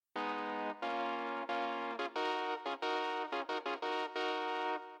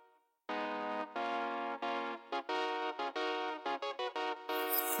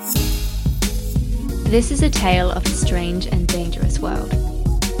This is a tale of a strange and dangerous world.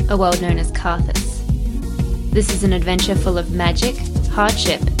 A world known as Karthus. This is an adventure full of magic,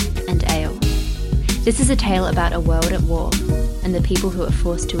 hardship, and ale. This is a tale about a world at war, and the people who are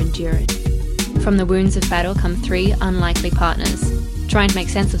forced to endure it. From the wounds of battle come three unlikely partners, trying to make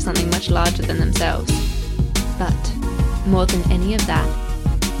sense of something much larger than themselves. But, more than any of that,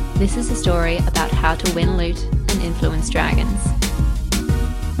 this is a story about how to win loot and influence dragons.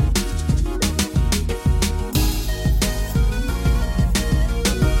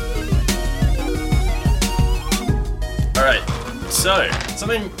 Alright, so,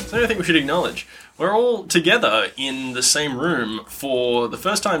 something I think we should acknowledge. We're all together in the same room for the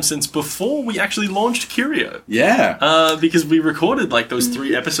first time since before we actually launched Curio. Yeah. Because we recorded like those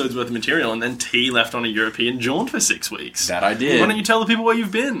 3 episodes worth of material and then T left on a European jaunt for 6 weeks. That I did. Why don't you tell the people where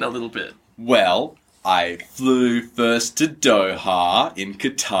you've been a little bit? Well, I flew first to Doha in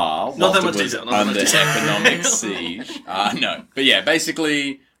Qatar. Not that whilst much it was detail. Not that under much detail. economic siege. No. But yeah,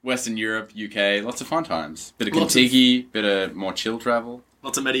 basically Western Europe, UK, lots of fun times. Bit of Kentucky, bit of more chill travel.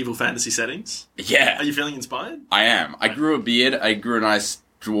 Lots of medieval fantasy settings. Yeah. Are you feeling inspired? I am. I grew a beard. I grew a nice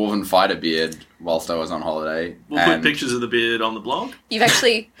dwarven fighter beard whilst I was on holiday. We'll put pictures of the beard on the blog. You've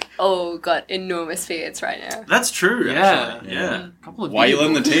actually got enormous beards right now. That's true, actually. Yeah. A couple of Why are you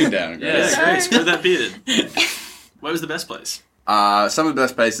letting the team down? Yeah, great. Screw that beard. Where was the best place? Some of the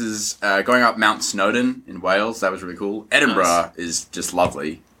best places, going up Mount Snowdon in Wales, that was really cool. Edinburgh is just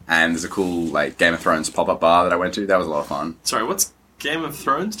lovely. And there's a cool like Game of Thrones pop-up bar that I went to. That was a lot of fun. Sorry, what's Game of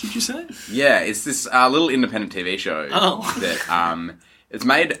Thrones, did you say? Yeah, it's this little independent TV show that it's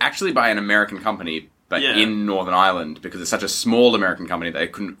made actually by an American company, but in Northern Ireland, because it's such a small American company they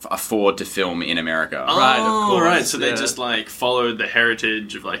couldn't afford to film in America. Oh, Right, of course. right. So they just like followed the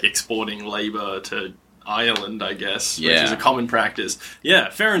heritage of like exporting labor to Ireland, I guess, which is a common practice. Yeah,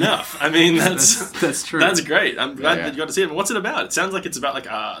 fair enough. I mean, that's true. That's great. I'm glad that you got to see it. But what's it about? It sounds like it's about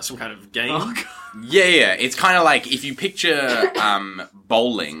like some kind of game. Oh, God. Yeah. It's kind of like if you picture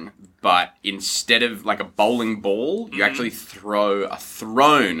bowling, but instead of like a bowling ball, you actually throw a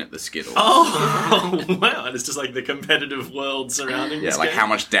throne at the Skittles. Oh, wow. And it's just like the competitive world surrounding this like game. how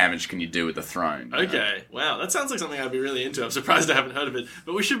much damage can you do with the throne? Okay, wow. That sounds like something I'd be really into. I'm surprised I haven't heard of it.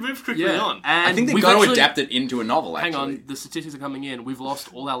 But we should move quickly on. And I think they're we've going to actually- adapt it into a novel, actually. Hang on, the statistics are coming in. We've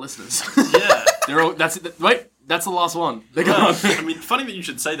lost all our listeners. Yeah. They're all, that's the last one. They're gone. I mean, funny that you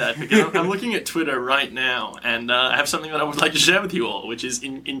should say that, because I'm looking at Twitter right now, and I have something that I would like to share with you all, which is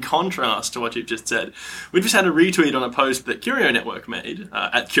in contrast to what you've just said. We just had a retweet on a post that Curio Network made,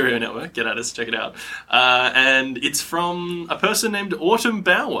 at Curio Network, get at us, check it out, and it's from a person named Autumn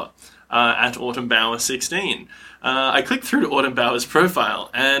Bauer, at Autumn Bauer 16. I clicked through to Autumn Bauer's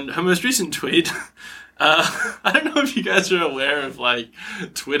profile, and her most recent tweet... I don't know if you guys are aware of, like,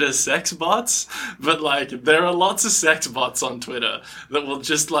 Twitter sex bots, but, like, there are lots of sex bots on Twitter that will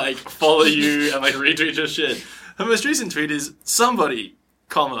just, like, follow you and, like, retweet your shit. Her most recent tweet is, somebody,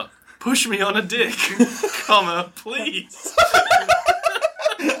 comma, push me on a dick, comma, please.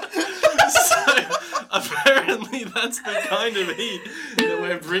 So, apparently that's the kind of heat that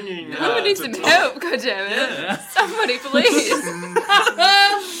we're bringing. I need some help, goddammit. Yeah. Somebody, please.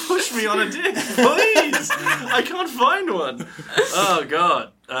 Push me on a dick, please. I can't find one. Oh,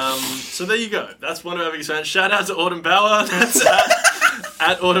 God. So there you go. That's one of our biggest fans. Shout out to Autumn Bauer. That's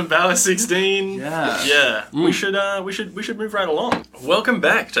at Autumn Bauer 16. Yeah. We should move right along. Welcome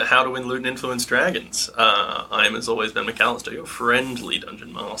back to How to Win Loot and Influence Dragons. I am, as always, Ben McAllister, your friendly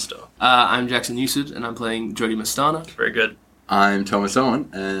dungeon master. I'm Jackson Newsted, and I'm playing Jody Mastana. Very good. I'm Thomas Owen,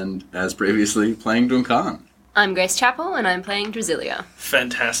 and as previously, playing Duncan. I'm Grace Chappell, and I'm playing Drasilia.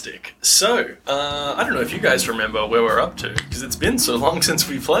 Fantastic. So, I don't know if you guys remember where we're up to, because it's been so long since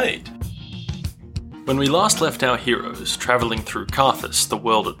we played. When we last left our heroes travelling through Karthus, the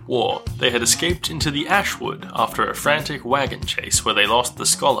world at war, they had escaped into the Ashwood after a frantic wagon chase where they lost the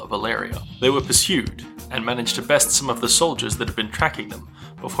scholar Valeria. They were pursued, and managed to best some of the soldiers that had been tracking them,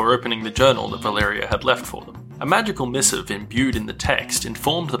 before opening the journal that Valeria had left for them. A magical missive imbued in the text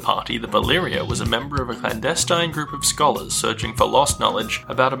informed the party that Valeria was a member of a clandestine group of scholars searching for lost knowledge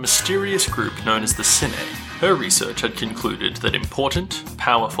about a mysterious group known as the Cine. Her research had concluded that important,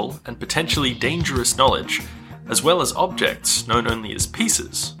 powerful, and potentially dangerous knowledge, as well as objects known only as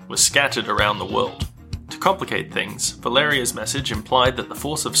pieces, were scattered around the world. To complicate things, Valeria's message implied that the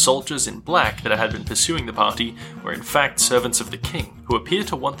force of soldiers in black that had been pursuing the party were in fact servants of the king, who appear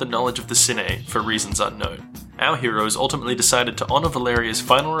to want the knowledge of the Cine for reasons unknown. Our heroes ultimately decided to honour Valeria's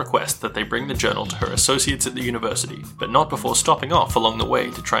final request that they bring the journal to her associates at the university, but not before stopping off along the way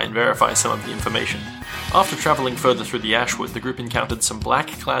to try and verify some of the information. After travelling further through the Ashwood, the group encountered some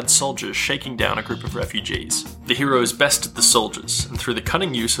black-clad soldiers shaking down a group of refugees. The heroes bested the soldiers, and through the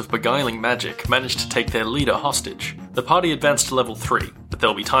cunning use of beguiling magic, managed to take their leader hostage. The party advanced to level 3, but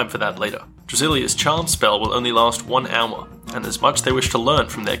there'll be time for that later. Drasilia's charm spell will only last 1 hour, and there's much they wish to learn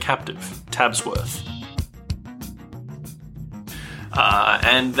from their captive, Tabsworth.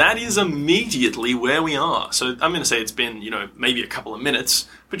 And that is immediately where we are. So I'm going to say it's been, maybe a couple of minutes,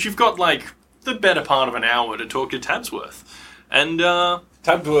 but you've got, the better part of an hour to talk to Tabsworth. And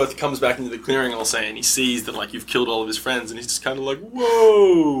Tabsworth comes back into the clearing, I'll say, and he sees that, you've killed all of his friends, and he's just kind of like,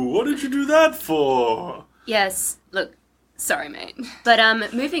 whoa, what did you do that for? Yes, look, sorry, mate.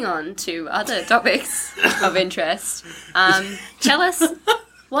 But moving on to other topics of interest, tell us,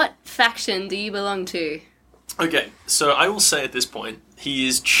 what faction do you belong to? Okay, so I will say at this point, he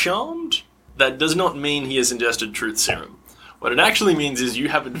is charmed. That does not mean he has ingested truth serum. What it actually means is you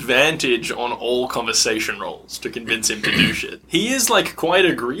have advantage on all conversation rolls to convince him to do shit. He is, quite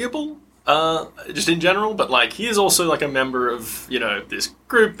agreeable, just in general, but, he is also, a member of, this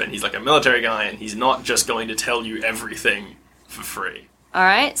group, and he's, a military guy, and he's not just going to tell you everything for free.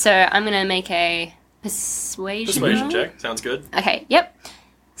 Alright, so I'm going to make a persuasion roll? Check, sounds good. Okay, yep.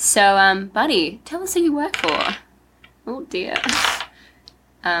 So, buddy, tell us who you work for. Oh, dear.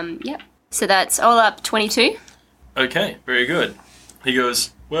 Yep. So that's all up 22. Okay, very good. He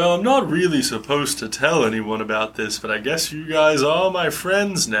goes, well, I'm not really supposed to tell anyone about this, but I guess you guys are my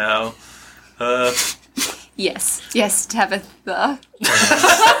friends now. Yes, Tabitha.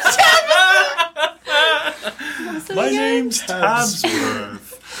 My name's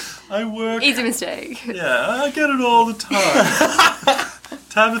Tabsworth. I work... Easy mistake. Yeah, I get it all the time.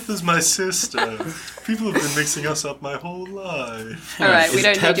 Tabitha's my sister. People have been mixing us up my whole life. Alright, we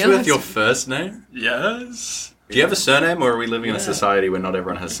don't need your Tabsworth your first name? Yes. Do you have a surname, or are we living in a society where not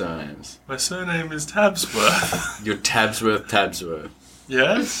everyone has surnames? My surname is Tabsworth. You're Tabsworth.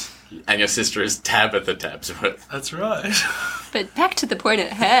 Yes? And your sister is Tabitha Tabsworth. That's right. But back to the point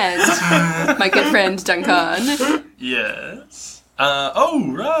at hand, my good friend Duncan. Yes?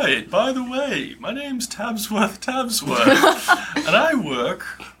 Right. By the way, my name's Tabsworth, and I work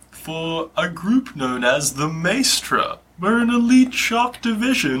for a group known as the Maestra. We're an elite shock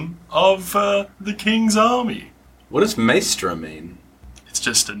division of the King's Army. What does Maestra mean? It's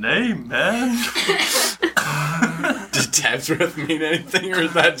just a name, man. Does Tabsworth mean anything, or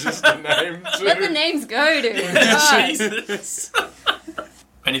is that just a name too? Let the names go, dude. Jesus.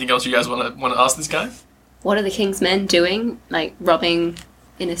 Anything else you guys want to ask this guy? What are the King's men doing? Robbing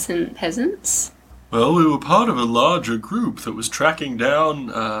innocent peasants? Well, we were part of a larger group that was tracking down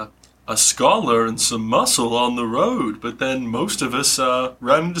a scholar and some muscle on the road, but then most of us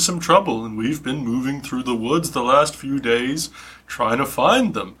ran into some trouble, and we've been moving through the woods the last few days trying to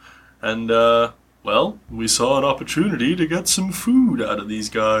find them. And, we saw an opportunity to get some food out of these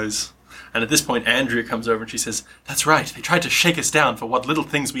guys. And at this point, Andrea comes over and she says, that's right, they tried to shake us down for what little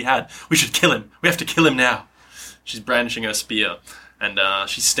things we had. We should kill him. We have to kill him now. She's brandishing her spear. And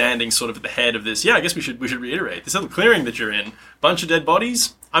she's standing sort of at the head of this. Yeah, I guess we should reiterate. This little clearing that you're in, bunch of dead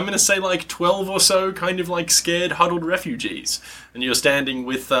bodies. I'm going to say 12 or so kind of scared, huddled refugees. And you're standing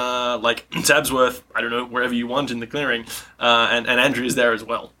with Tabsworth, I don't know, wherever you want in the clearing. And Andrea's there as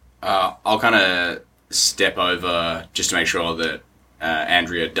well. I'll kind of step over just to make sure that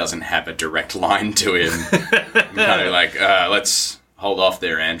Andrea doesn't have a direct line to him. I'm kind of let's hold off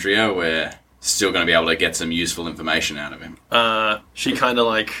there, Andrea. We're still going to be able to get some useful information out of him. She kind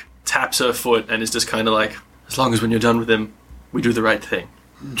of taps her foot and is just kind of as long as when you're done with him, we do the right thing.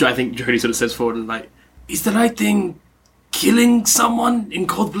 I think Jody sort of steps forward and is the right thing killing someone in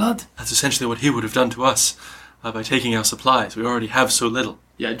cold blood? That's essentially what he would have done to us by taking our supplies. We already have so little.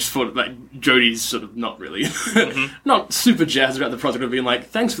 Yeah, I just thought Jody's sort of not really, not super jazzed about the project of being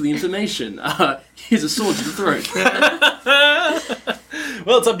thanks for the information. Here's a sword to the throat.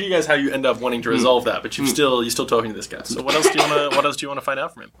 Well, it's up to you guys how you end up wanting to resolve that, but you're still talking to this guy. So what else do you want to find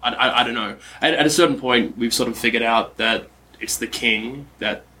out from him? I don't know. At a certain point, we've sort of figured out that it's the king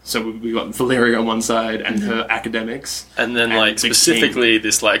that. So we've got Valeria on one side and her academics. And then, specifically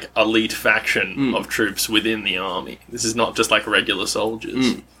this, elite faction of troops within the army. This is not just, regular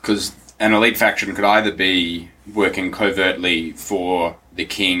soldiers. Because an elite faction could either be working covertly for the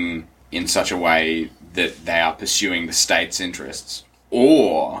king in such a way that they are pursuing the state's interests,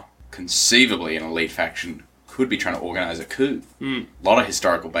 or conceivably an elite faction could be trying to organise a coup. A lot of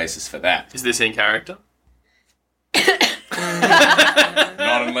historical basis for that. Is this in character?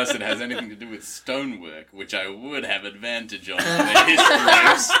 Not unless it has anything to do with stonework, which I would have advantage on in the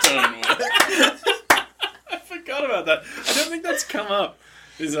history of stonework. I forgot about that. I don't think that's come up.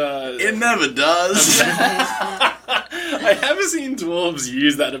 It never does. I have seen dwarves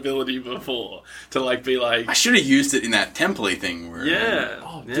use that ability before to like be like. I should have used it in that temple-y thing where. Yeah.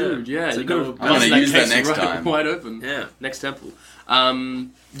 Oh, dude, yeah. So You gotta I'm gonna use that case next right, time. Wide open. Yeah. Next temple.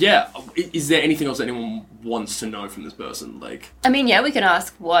 Yeah. Is there anything else anyone wants to know from this person? Like, I mean, yeah, we can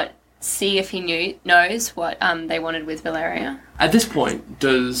ask see if he knows what they wanted with Valeria. at this point,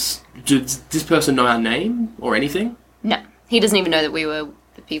 does this person know our name or anything? No, he doesn't even know that we were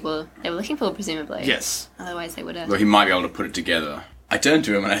the people they were looking for, presumably. Yes. Otherwise, they would have. Well, he might be able to put it together. I turn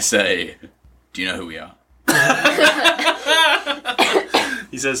to him and I say, "Do you know who we are?"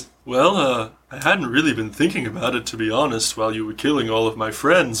 He says, "Well, I hadn't really been thinking about it, to be honest, while you were killing all of my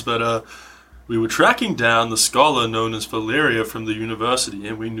friends, but we were tracking down the scholar known as Valeria from the university,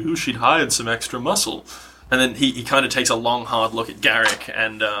 and we knew she'd hired some extra muscle." And then he kind of takes a long, hard look at Garrick,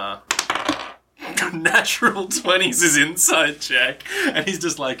 and natural 20s his inside check, and he's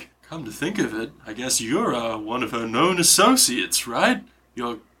just like, "Come to think of it, I guess you're one of her known associates, right?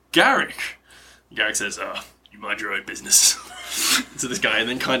 You're Garrick." Garrick says, "You mind your own business." To this guy, and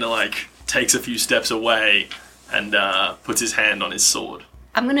then kind of like takes a few steps away and puts his hand on his sword.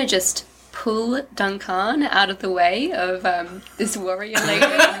 I'm gonna just pull Duncan out of the way of this warrior lady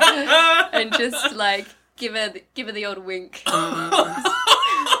and just like give her the old wink.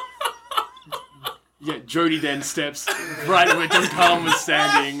 Yeah, Jody then steps right where Duncan was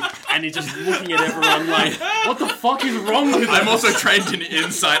standing, and he's just looking at everyone like, what the fuck is wrong with I'm him? also trained in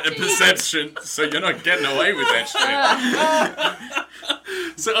insight and perception, so you're not getting away with that shit.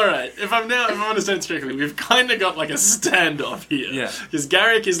 So, alright, if I understand correctly, we've kind of got like a standoff here. Yeah. Because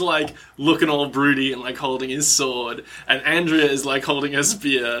Garrick is like looking all broody and like holding his sword, and Andrea is like holding her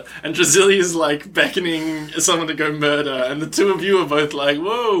spear, and Drasilia is like beckoning someone to go murder, and the two of you are both like,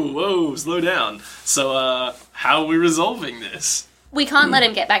 whoa, slow down. So, how are we resolving this? We can't let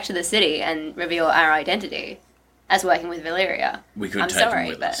him get back to the city and reveal our identity as working with Valeria. We could I'm take sorry, him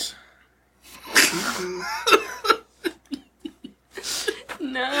with but- us.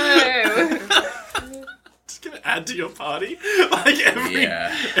 No. Just gonna add to your party? Like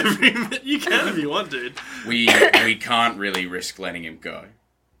every minute you can if you want, dude. We can't really risk letting him go.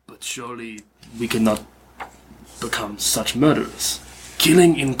 But surely we cannot become such murderers.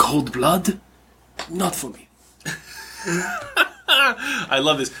 Killing in cold blood? Not for me. I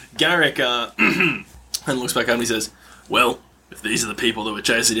love this. Garrick and looks back at him and he says, "Well, if these are the people that were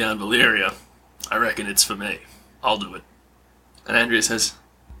chasing down Valeria, I reckon it's for me. I'll do it." And Andrea says,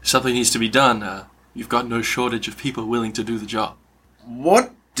 "If something needs to be done, you've got no shortage of people willing to do the job."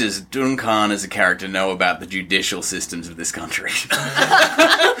 What does Duncan as a character know about the judicial systems of this country?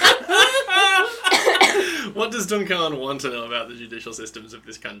 What does Duncan want to know about the judicial systems of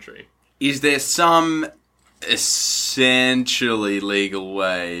this country? Is there some essentially legal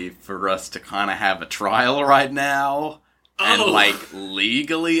way for us to kind of have a trial right now and like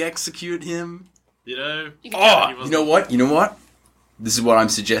legally execute him? You know? You know what? This is what I'm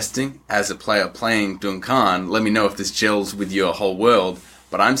suggesting as a player playing Duncan. Let me know if this gels with your whole world.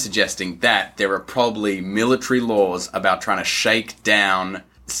 But I'm suggesting that there are probably military laws about trying to shake down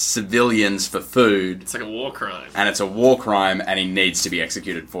civilians for food. It's like a war crime. And it's a war crime, and he needs to be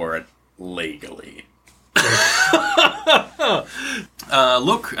executed for it legally.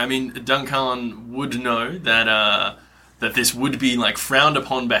 Look, I mean, Duncan would know that that this would be like frowned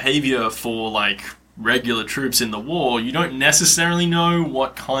upon behavior for like regular troops in the war. You don't necessarily know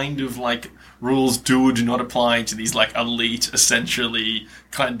what kind of like rules do or do not apply to these like elite, essentially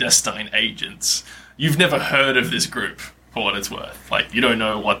clandestine agents. You've never heard of this group, for what it's worth. Like, you don't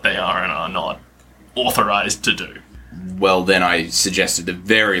know what they are and are not authorized to do. Well, then I suggest at the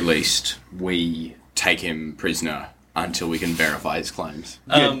very least we take him prisoner until we can verify his claims.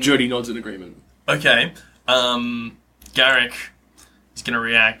 Yeah, Jody nods in agreement. Okay. Garrick is going to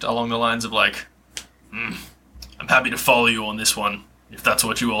react along the lines of like, I'm happy to follow you on this one, if that's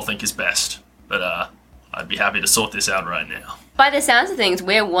what you all think is best. But I'd be happy to sort this out right now. By the sounds of things,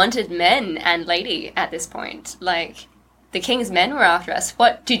 we're wanted men and lady at this point. Like, the king's men were after us.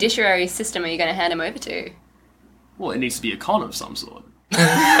 What judiciary system are you going to hand him over to? Well, it needs to be a con of some sort.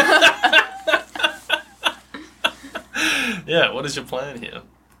 Yeah, what is your plan here?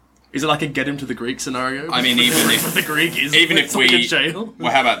 Is it like a get him to the Greek scenario? I mean, even The Greek is if like a we... jail?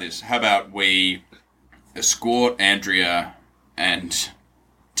 Well, how about this? How about we escort Andrea and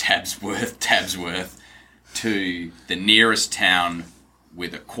Tabsworth to the nearest town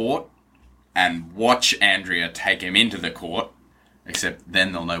with a court and watch Andrea take him into the court, except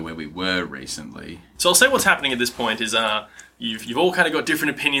then they'll know where we were recently. So I'll say what's happening at this point is you've all kind of got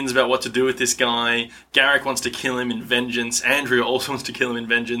different opinions about what to do with this guy. Garrick wants to kill him in vengeance. Andrea also wants to kill him in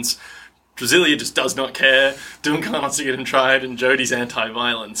vengeance. Drasilia just does not care. Duncan wants to get him tried, and Jodie's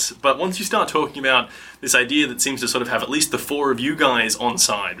anti-violence. But once you start talking about this idea that seems to sort of have at least the four of you guys on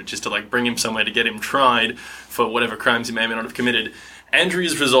side, which is to like bring him somewhere to get him tried for whatever crimes he may or may not have committed,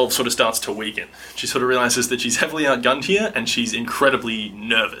 Andrea's resolve sort of starts to weaken. She sort of realizes that she's heavily outgunned here, and she's incredibly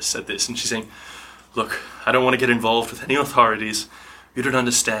nervous at this. And she's saying, look, I don't want to get involved with any authorities. You don't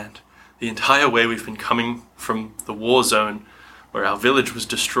understand. The entire way we've been coming from the war zone where our village was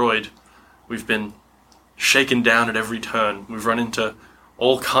destroyed, we've been shaken down at every turn. We've run into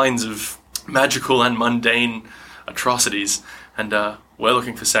all kinds of magical and mundane atrocities, and we're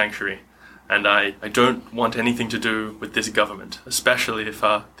looking for sanctuary. And I don't want anything to do with this government, especially if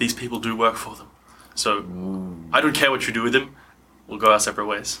these people do work for them. So I don't care what you do with him. We'll go our separate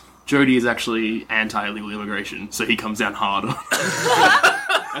ways. Jodie is actually anti-illegal immigration, so he comes down hard.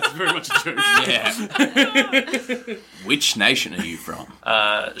 That's very much a joke. Yeah. Which nation are you from?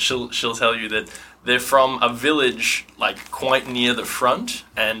 She'll tell you that they're from a village like quite near the front,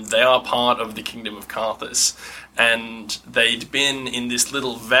 and they are part of the Kingdom of Carthus. And they'd been in this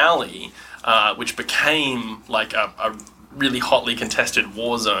little valley, which became like a really hotly contested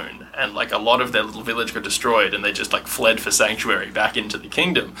war zone, and like a lot of their little village got destroyed, and they just like fled for sanctuary back into the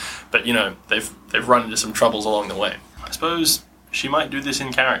kingdom. But you know, they've run into some troubles along the way. I suppose she might do this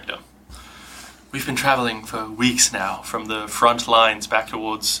in character. We've been traveling for weeks now from the front lines back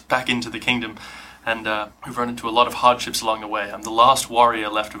into the kingdom, and we've run into a lot of hardships along the way. I'm the last warrior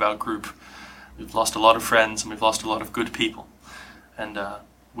left of our group. We've lost a lot of friends, and we've lost a lot of good people. And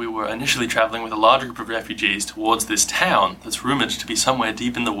we were initially traveling with a large group of refugees towards this town that's rumored to be somewhere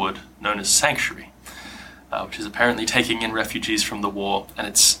deep in the wood, known as Sanctuary, which is apparently taking in refugees from the war, and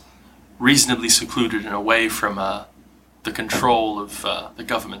it's reasonably secluded and away from the control of the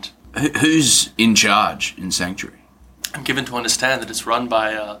government. Who's in charge in Sanctuary? I'm given to understand that it's run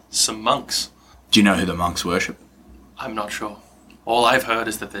by some monks. Do you know who the monks worship? I'm not sure. All I've heard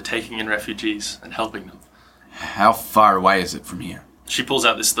is that they're taking in refugees and helping them. How far away is it from here? She pulls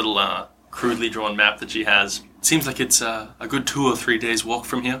out this little crudely drawn map that she has. It seems like it's a good 2 or 3 days walk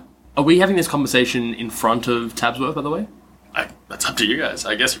from here. Are we having this conversation in front of Tabsworth, by the way? That's up to you guys.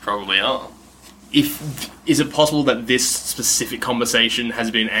 I guess you probably are. Is it possible that this specific conversation has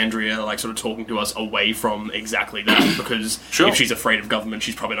been Andrea like sort of talking to us away from exactly that? Because if she's afraid of government,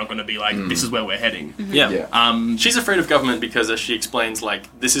 she's probably not going to be like, this is where we're heading. Mm-hmm. Yeah. She's afraid of government because, as she explains,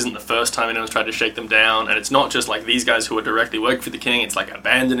 like, this isn't the first time anyone's tried to shake them down, and it's not just like these guys who are directly working for the king, it's like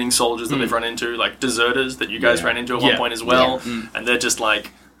abandoning soldiers that they've run into, like deserters that you guys ran into at one point as well, and they're just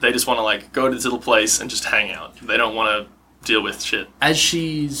like, they just want to like go to this little place and just hang out. They don't want to deal with shit. As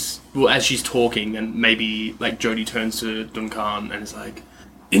she's talking, and maybe like Jodie turns to Duncan and is like,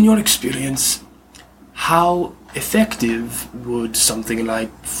 in your experience, how effective would something like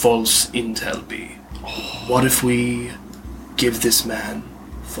false intel be? What if we give this man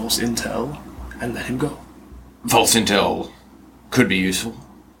false intel and let him go? False intel could be useful.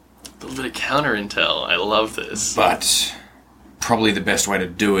 A little bit of counter intel. I love this. But probably the best way to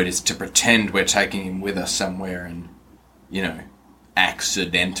do it is to pretend we're taking him with us somewhere and, you know,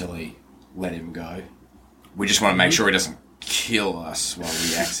 accidentally let him go. We just want to make sure he doesn't kill us while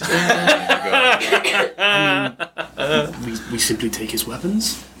we accidentally let him go. We simply take his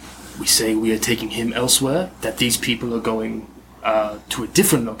weapons. We say we are taking him elsewhere, that these people are going to a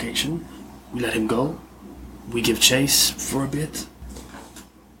different location. We let him go. We give chase for a bit.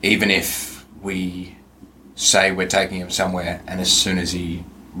 Even if we say we're taking him somewhere and as soon as he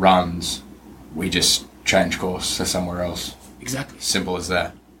runs, we just change course to somewhere else. Exactly. Simple as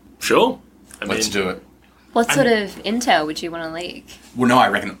that. Sure. Let's do it. What sort of intel would you want to leak? Well, no, I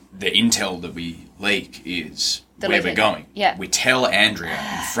reckon the intel that we leak is where we're going. Yeah. We tell Andrea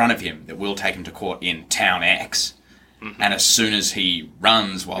in front of him that we'll take him to court in Town X, and as soon as he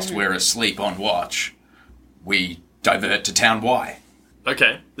runs whilst we're asleep on watch, we divert to Town Y.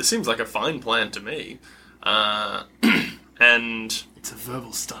 Okay, this seems like a fine plan to me. And it's a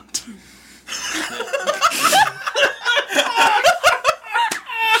verbal stunt.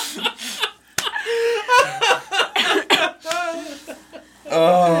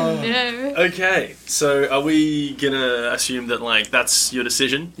 Oh, no. Okay, so are we gonna assume that like that's your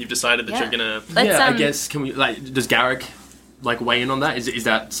decision? You've decided that you're gonna. I guess. Can we like? Does Garrick like weigh in on that? Is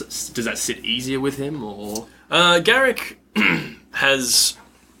that does that sit easier with him or? Garrick has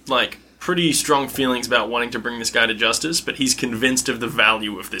like, pretty strong feelings about wanting to bring this guy to justice, but he's convinced of the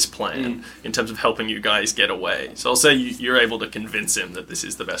value of this plan in terms of helping you guys get away. So I'll say you're able to convince him that this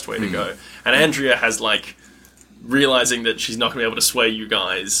is the best way to go. And Andrea has, like, realizing that she's not going to be able to sway you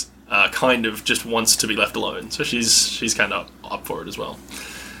guys, kind of just wants to be left alone. So she's kind of up for it as well.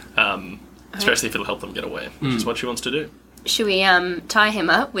 Especially if it'll help them get away, which is what she wants to do. Should we tie him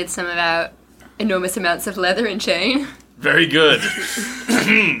up with some of our enormous amounts of leather and chain? Very good.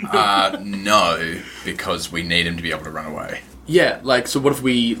 No, because we need him to be able to run away. Yeah, like, so what if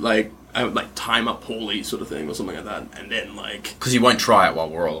we, like tie him up poorly sort of thing or something like that, and then, like... Because he won't try it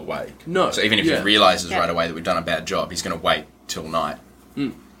while we're all awake. No. So even if he realises right away that we've done a bad job, he's going to wait till night.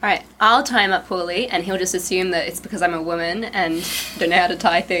 Alright, I'll tie him up poorly, and he'll just assume that it's because I'm a woman and don't know how to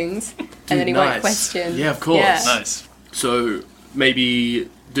tie things, and then he won't question. Yeah, of course. Yeah. Nice. So, maybe...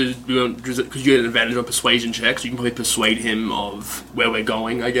 Because you get an advantage on persuasion checks, you can probably persuade him of where we're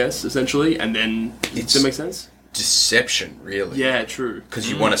going, I guess, essentially, and then... Does that make sense? Deception, really. Yeah, true. Because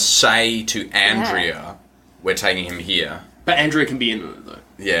you want to say to Andrea, we're taking him here. But Andrea can be in it, though.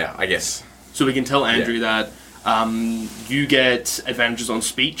 Yeah, I guess. So we can tell Andrea that you get advantages on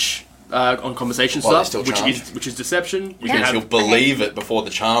speech, on conversation While stuff, they're still which is deception. We Because you'll believe it before the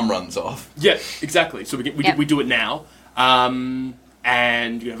charm runs off. Yeah, exactly. So we do it now.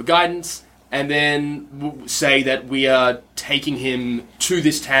 And you have a guidance, and then we'll say that we are taking him to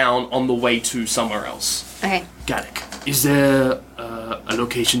this town on the way to somewhere else. Okay. Gaddock, is there a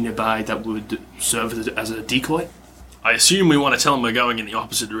location nearby that would serve as a decoy? I assume we want to tell them we're going in the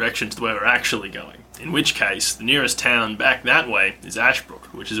opposite direction to where we're actually going. In which case, the nearest town back that way is Ashbrook,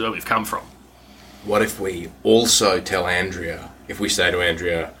 which is where we've come from. What if we also tell Andrea, if we say to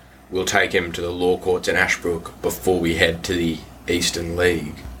Andrea, we'll take him to the law courts in Ashbrook before we head to the Eastern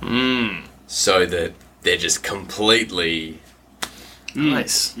League? So that they're just completely...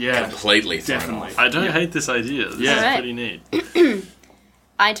 Nice. Yeah, completely thrown definitely. off. I don't hate this idea. This is Alright. pretty neat.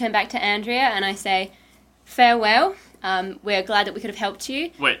 I turn back to Andrea and I say, farewell. We're glad that we could have helped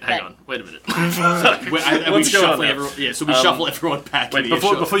you. Wait, hang on. Wait a minute. We shuffle everyone. Yeah, so we shuffle everyone back. Wait,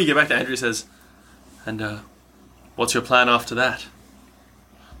 before you get back to Andrea says, and what's your plan after that?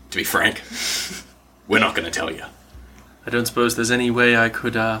 To be frank, we're not going to tell you. I don't suppose there's any way I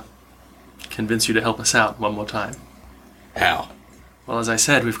could convince you to help us out one more time. How? Well, as I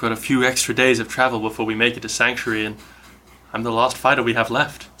said, we've got a few extra days of travel before we make it to Sanctuary, and I'm the last fighter we have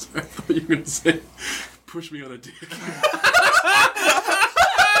left. I thought you were going to say, push me on a dick.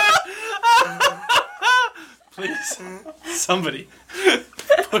 Please, somebody,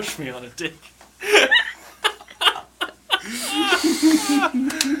 push me on a dick.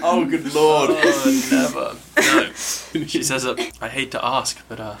 Oh, good lord. Oh, never. No. She says, I hate to ask,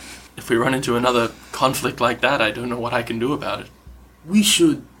 but if we run into another conflict like that, I don't know what I can do about it. We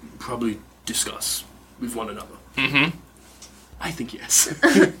should probably discuss with one another. Mm-hmm. I think yes.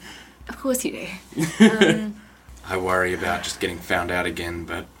 Of course you do. I worry about just getting found out again,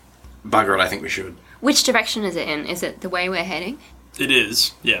 but bugger it, I think we should. Which direction is it in? Is it the way we're heading? It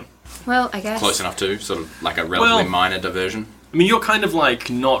is, yeah. Well, I guess. Close enough to, sort of like a relatively minor diversion. I mean, you're kind of like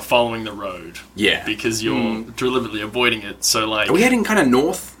not following the road. Yeah. Because you're deliberately avoiding it, so like... Are we heading kind of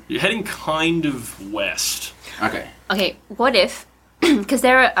north? You're heading kind of west. Okay. Okay, what if, because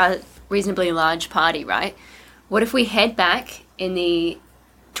they're a reasonably large party, right? What if we head back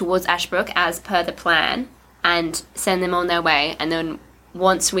towards Ashbrook as per the plan and send them on their way, and then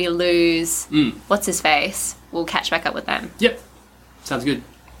once we lose what's his face, we'll catch back up with them. Yep. Sounds good.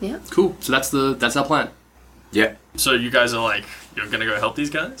 Yeah. Cool. So that's our plan. Yeah. So you guys are like, you're gonna go help these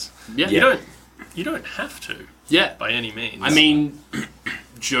guys? Yeah. You don't have to. Yeah. By any means. I mean,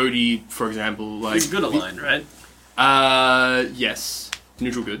 Jody, for example, like you're good aligned, right? Yes,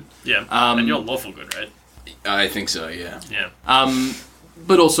 neutral good. Yeah. And you're lawful good, right? I think so, yeah. Yeah.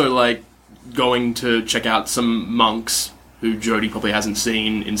 But also like going to check out some monks who Jody probably hasn't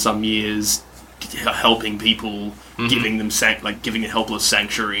seen in some years, helping people, giving them giving a helpless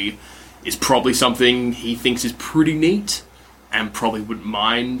sanctuary, is probably something he thinks is pretty neat, and probably wouldn't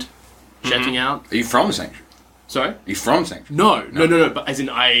mind checking out. Are you from Sanctuary? Sorry? Are you from Sanctuary? No. But as in,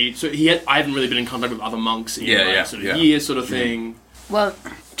 I haven't really been in contact with other monks in years, sort of thing. Well,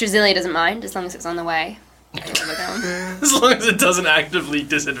 Drasilia doesn't mind as long as it's on the way. Where we're going. As long as it doesn't actively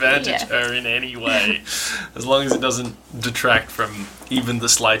disadvantage Yeah. her in any way. As long as it doesn't detract from even the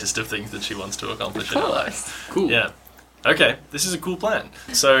slightest of things that she wants to accomplish in her life. Cool. Yeah. Okay, this is a cool plan.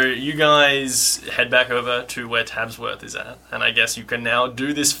 So you guys head back over to where Tabsworth is at, and I guess you can now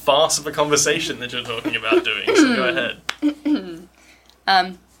do this farce of a conversation that you're talking about doing, so go ahead.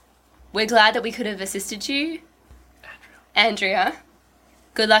 We're glad that we could have assisted you, Andrea.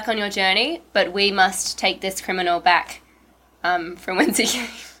 good luck on your journey, but we must take this criminal back from whence he came.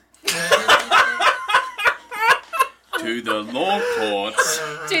 To the law courts.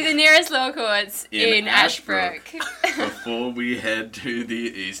 To the nearest law courts in Ashbrook. Before we head to the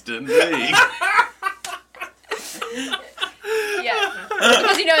Eastern League. Yeah.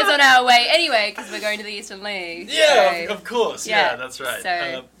 Because you know it's on our way anyway, because we're going to the Eastern League. Yeah, so. of course. Yeah, that's right.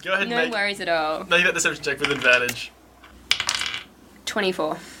 So, go ahead and no worries at all. make that deception check with advantage.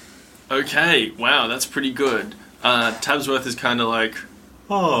 24. Okay, wow, that's pretty good. Tabsworth is kind of like,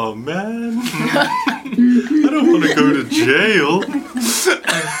 oh man, I don't want to go to jail.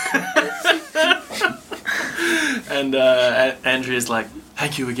 And Andrea's like,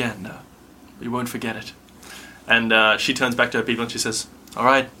 thank you again. We won't forget it. And she turns back to her people and she says, all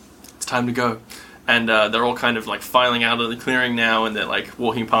right, it's time to go. And they're all kind of like filing out of the clearing now, and they're like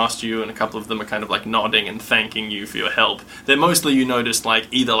walking past you, and a couple of them are kind of like nodding and thanking you for your help. They're mostly, you noticed, like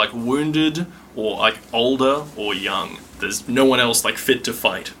either like wounded or like older or young. There's no one else like fit to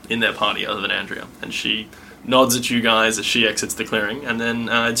fight in their party other than Andrea. And she nods at you guys as she exits the clearing, and then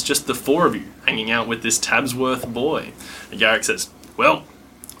it's just the four of you hanging out with this Tabsworth boy. And Garrick says, well,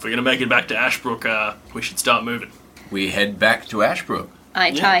 if we're going to make it back to Ashbrook, we should start moving. We head back to Ashbrook.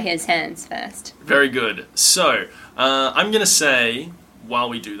 I try his hands first. Very good. So, I'm going to say, while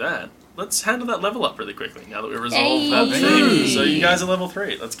we do that, let's handle that level up really quickly now that we've resolved that thing. So you guys are level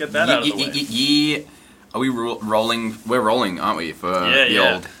 3. Let's get that out of the way. Yeah. Are we rolling? We're rolling, aren't we? For the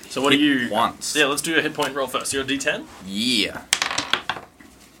old so what are you... Once. Yeah, let's do a hit point roll first. You're a D10? Yeah.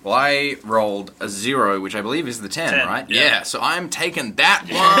 Well, I rolled a 0, which I believe is the 10, right? Yeah. So I'm taking that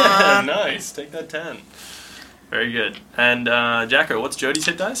one. Nice. Take that 10. Very good. And Jacko, what's Jody's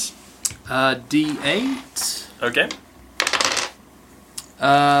hit dice? D8. Okay.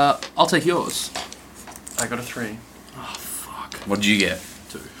 I'll take yours. I got a 3. Oh, fuck. What did you get?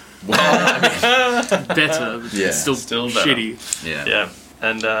 2. Well, Better, but Yeah. still better. shitty. yeah. Yeah.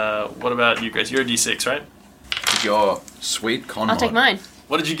 And what about you guys? You're a D6, right? Your sweet con I'll take mine.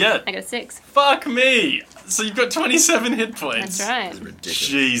 What did you get? I got a 6. Fuck me! So you've got 27 hit points. That's right. Ridiculous.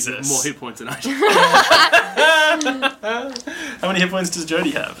 Jesus. More hit points than I do. How many hit points does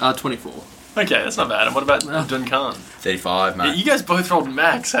Jody have? 24. Okay, that's not bad. And what about Duncan? 35, mate. Yeah, you guys both rolled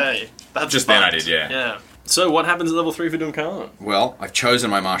max, hey? That's Just then I fucked. did, yeah. Yeah. So what happens at level 3 for Duncan? Well, I've chosen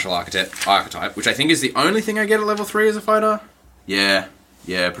my martial archetype, which I think is the only thing I get at level 3 as a fighter. Yeah,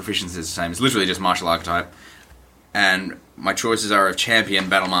 proficiency is the same. It's literally just martial archetype. And my choices are of Champion,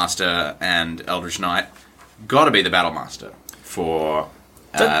 Battlemaster, and Eldritch Knight. Gotta be the Battlemaster for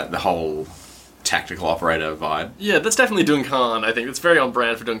the whole tactical operator vibe. Yeah, that's definitely Duncan, I think. It's very on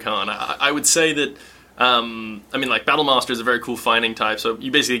brand for Duncan. I would say that, Battlemaster is a very cool fighting type, so you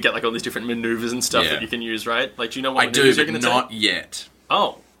basically get like all these different maneuvers and stuff that you can use, right? Like, do you know what I do, maneuvers you're but going to not take? yet.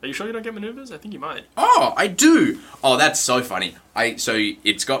 Oh, are you sure you don't get maneuvers? I think you might. Oh, I do. Oh, that's so funny. So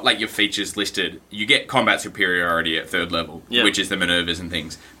it's got like your features listed. You get combat superiority at 3rd level, which is the maneuvers and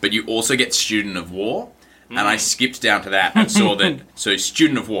things. But you also get Student of War. And I skipped down to that and saw that. So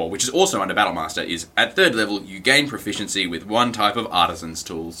Student of War, which is also under Battlemaster, is at 3rd level you gain proficiency with one type of artisan's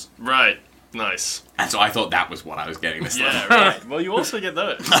tools. Right. Nice. And so I thought that was what I was getting this Yeah, level. right. Well, you also get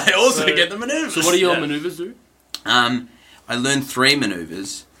those. I also get the maneuvers. So what do your maneuvers do? I learn 3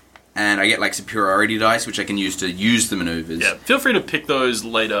 maneuvers. And I get like superiority dice, which I can use to use the maneuvers. Yeah, feel free to pick those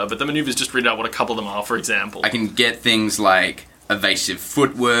later, but the maneuvers just read out what a couple of them are, for example. I can get things like evasive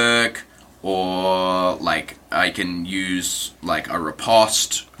footwork, or like I can use like a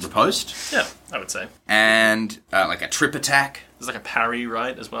riposte, Yeah, I would say. and like a trip attack. There's like a parry,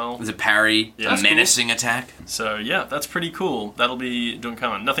 right, as well. There's a parry, Yeah, a that's menacing attack. So, yeah, that's pretty cool. That'll be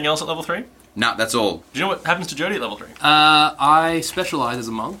Duncan. Nothing else at level 3? Do No, that's all. you know what happens to Jody at level 3? I specialize as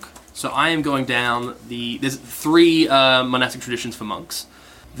a monk, so I am going down there's 3 monastic traditions for monks.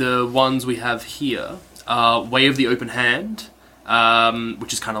 The ones we have here are Way of the Open Hand,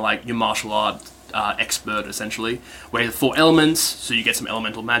 which is kind of like your martial art expert, essentially. Way of the 4 Elements, so you get some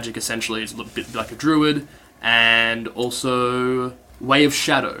elemental magic, essentially. It's a little bit like a druid. And also Way of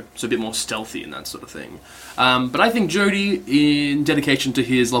Shadow, so a bit more stealthy and that sort of thing. But I think Jody, in dedication to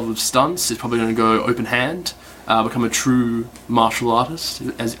his love of stunts, is probably going to go open hand, become a true martial artist,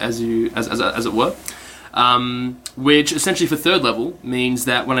 as it were. Which essentially for 3rd level means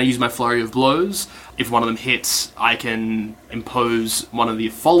that when I use my flurry of blows, if one of them hits, I can impose one of the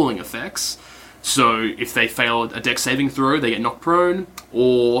following effects. So if they fail a dex saving throw, they get knocked prone,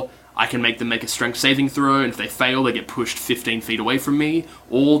 or I can make them make a strength saving throw, and if they fail, they get pushed 15 feet away from me,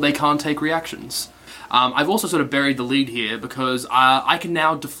 or they can't take reactions. I've also sort of buried the lead here because I can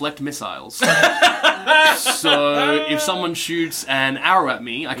now deflect missiles. So if someone shoots an arrow at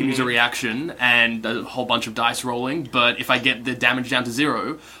me, I can use a reaction and a whole bunch of dice rolling, but if I get the damage down to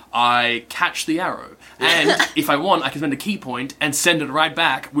 0, I catch the arrow. And if I want, I can spend a key point and send it right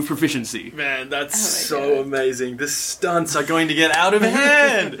back with proficiency. Man, that's so amazing. The stunts are going to get out of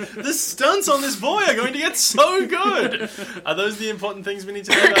hand. The stunts on this boy are going to get so good. Are those the important things we need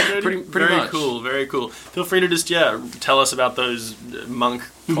to know about Jody? Pretty very much. cool, very cool. Feel free to just, tell us about those monk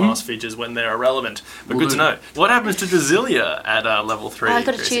class features when they're irrelevant. But good to know. What happens to Drasilia at level 3? I've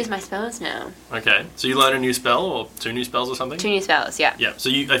got to Gracie? choose my spells now. Okay, so you learn a new spell or 2 new spells or something? 2 new spells, yeah. Yeah, so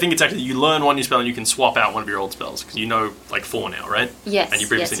I think it's actually you learn 1 new spell and you can swap out one of your old spells because you know like 4 now, right? Yes. And you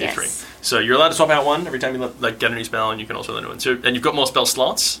previously knew yes. 3. So you're allowed to swap out 1 every time you get a new spell, and you can also learn a new one. So and you've got more spell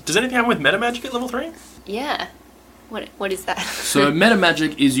slots. Does anything happen with meta magic at level 3? Yeah. What is that? So meta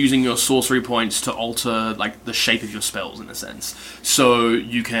magic is using your sorcery points to alter like the shape of your spells in a sense. So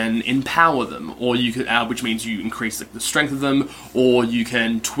you can empower them, or you could, which means you increase the strength of them, or you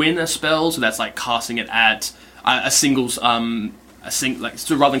can twin a spell. So that's like casting it at a single.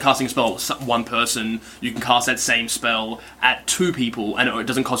 So rather than casting a spell at 1 person, you can cast that same spell at 2 people, and it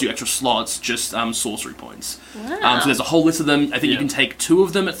doesn't cost you extra slots, just sorcery points. Wow. So there's a whole list of them. I think you can take 2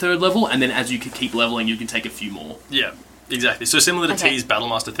 of them at 3rd level, and then as you keep leveling, you can take a few more. Yeah, exactly. So similar to T's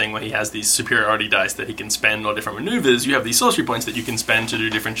Battlemaster thing, where he has these superiority dice that he can spend on different maneuvers, you have these sorcery points that you can spend to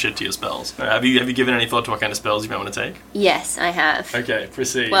do different shit to your spells. Have you given any thought to what kind of spells you might want to take? Yes, I have. Okay,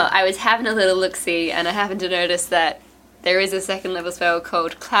 proceed. Well, I was having a little look-see, and I happened to notice that there is a 2nd level spell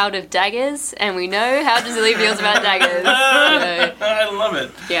called Cloud of Daggers, and we know how Drasilia feels about daggers. So, I love it.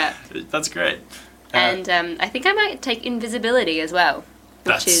 yeah. That's great. And I think I might take Invisibility as well,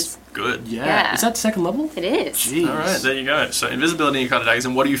 which is... good. Yeah. Is that 2nd level? It is. Jeez. All right, there you go. So invisibility and Cloud of Daggers,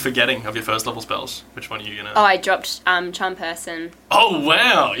 and what are you forgetting of your 1st level spells? Which one are you gonna? Oh, I dropped Charm Person. Oh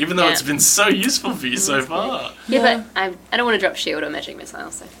wow! Even though Yeah. it's been so useful for you so I Yeah, but I don't want to drop Shield or Magic Missile,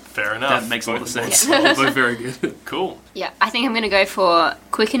 so... Fair enough. That makes a lot of Both sense. more. Both very good. Cool. Yeah, I think I'm going to go for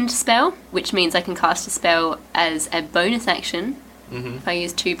Quickened Spell, which means I can cast a spell as a bonus action if I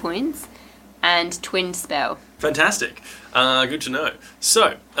use 2 points, and Twinned Spell. Fantastic. Good to know.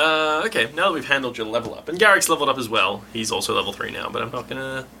 So, okay, now that we've handled your level up, and Garrick's leveled up as well. He's also level 3 now, but I'm not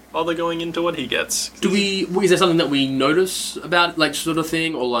gonna bother going into what he gets. Is there something that we notice about, like, sort of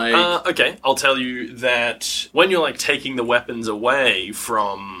thing, or like... Okay, I'll tell you that when you're like taking the weapons away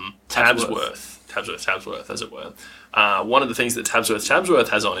from Tabsworth, as it were, one of the things that Tabsworth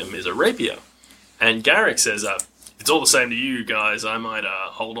has on him is a rapier. And Garrick says, if it's all the same to you guys, I might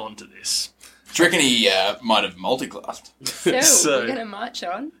hold on to this. Do you reckon he might have multiclassed? So, we're going to march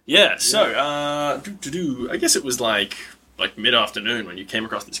on. Yeah, so, I guess it was like mid-afternoon when you came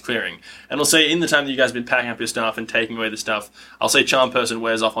across this clearing. And I'll say in the time that you guys have been packing up your stuff and taking away the stuff, I'll say Charm Person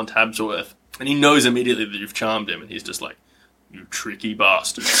wears off on Tabsworth, and he knows immediately that you've charmed him, and he's just like, you tricky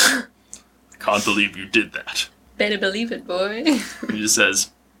bastards. I can't believe you did that. Better believe it, boy. And he just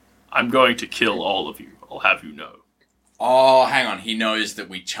says, I'm going to kill all of you, I'll have you know. Oh, hang on. He knows that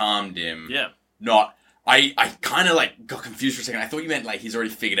we charmed him. Yeah. Not... I kind of, like, got confused for a second. I thought you meant, like, he's already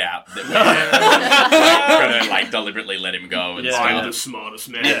figured out that we're going to, like, deliberately let him go and stuff. I'm the smartest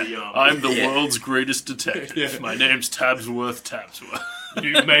man in the army. I'm the world's greatest detective. My name's Tabsworth.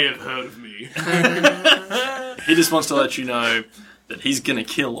 You may have heard of me. He just wants to let you know that he's going to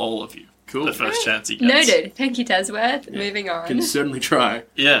kill all of you. Cool. The first chance he gets. Noted. Thank you, Tabsworth. Moving on. Can certainly try.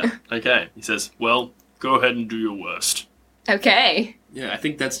 Yeah, okay. He says, well, go ahead and do your worst. Okay. Yeah, I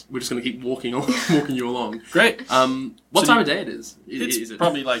think we're just going to keep walking you along. Great. What time of day it is? It's Is it?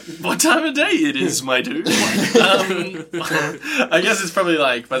 probably like, what time of day it is, my dude? I guess it's probably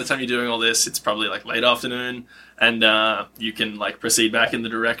like, by the time you're doing all this, it's probably like late afternoon, and you can like proceed back in the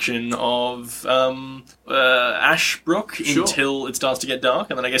direction of Ashbrook until it starts to get dark,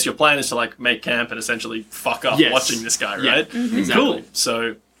 and then I guess your plan is to like make camp and essentially fuck up watching this guy, right? Yeah, exactly. Cool.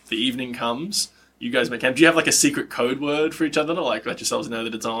 So the evening comes. You guys make camp. Do you have like a secret code word for each other to like let yourselves know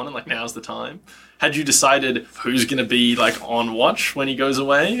that it's on and like now's the time? Had you decided who's going to be like on watch when he goes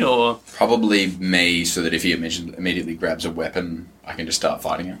away, or Probably me, so that if he immediately grabs a weapon, I can just start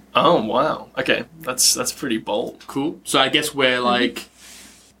fighting him. Oh wow, okay, that's pretty bold. Cool. So I guess we're like,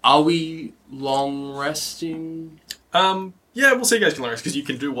 are we long resting? Yeah, we'll see you guys can learn because you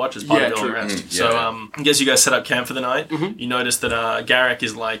can do watch as part of your long true. rest. So I guess you guys set up camp for the night. You notice that Garrick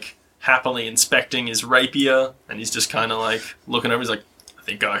is like happily inspecting his rapier, and he's just kind of like looking over. He's like, I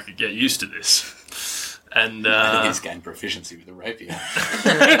think I could get used to this. And I think he's gained proficiency with the rapier.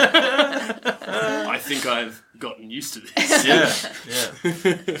 I think I've gotten used to this.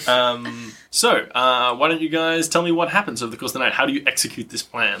 So, why don't you guys tell me what happens over the course of the night? How do you execute this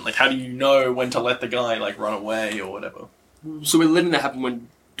plan? Like, how do you know when to let the guy, like, run away or whatever? So we're letting that happen when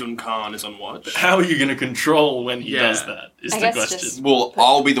Duncan is on watch. How are you going to control when he does that, is I the guess question. just- Well,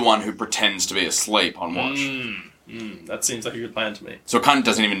 I'll be the one who pretends to be asleep on watch. That seems like a good plan to me. So it kind of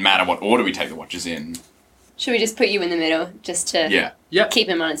doesn't even matter what order we take the watches in. Should we just put you in the middle just to Yeah. keep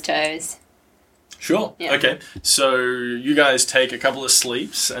him on his toes? Sure. Yeah. Okay. So you guys take a couple of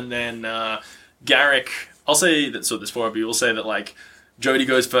sleeps, and then Garrick. I'll say that. So there's four of you. We'll say that like Jody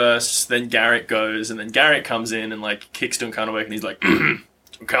goes first, then Garrick goes, and then Garrick comes in and like kicks Duncan awake, and he's like,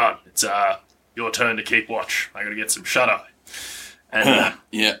 "Duncan, it's your turn to keep watch. I got to get some shut eye." And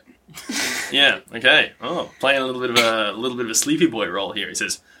Yeah. yeah. Okay. Oh, playing a little bit of a sleepy boy role here. He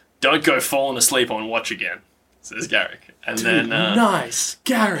says, "Don't go falling asleep on watch again," says Garrick, and then Nice,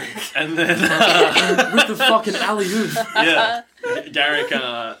 Garrick. and then. With the fucking alley-oop. Yeah. Garrick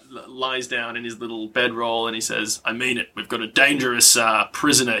lies down in his little bedroll and he says, "I mean it. We've got a dangerous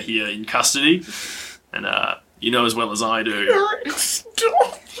prisoner here in custody. And you know as well as I do." Garrick,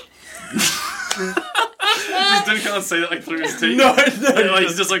 stop! Just can't say that like through his teeth. No. Like,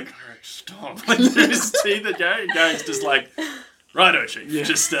 he's just like, "Garrick, stop." Like through his teeth at Garrick. Garrick's just like, "Righto, Chief. Yeah.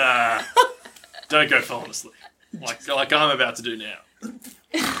 Just don't go falling asleep. Like I'm about to do now."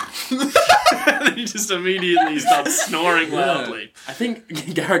 And then he just immediately starts snoring loudly. I think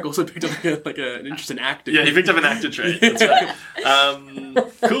Garrick also picked up like an interest in acting. Yeah, he picked up an actor trait. That's right.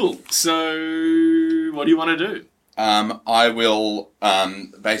 Cool. So, what do you want to do? I will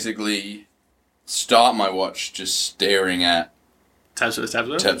basically start my watch just staring at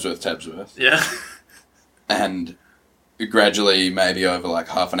Tabsworth. Yeah. And gradually, maybe over like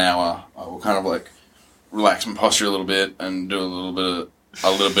half an hour, I will kind of like relax my posture a little bit and do a little bit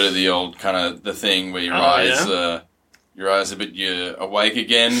of the old kind of the thing where your eyes you're awake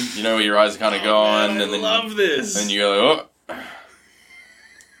again. You know, where your eyes are kind of going, Man, and then love this. and you go, oh,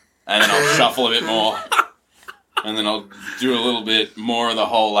 and then I'll shuffle a bit more, and then I'll do a little bit more of the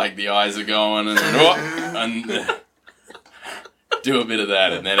whole like the eyes are going, and then and do a bit of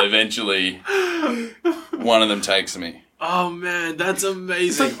that, and then eventually one of them takes me. Oh man, that's amazing.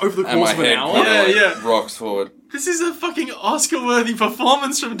 It's like over the And course my of an head hour. kind of Yeah. rocks forward. This is a fucking Oscar-worthy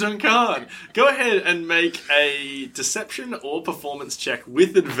performance from Duncan. Go ahead and make a deception or performance check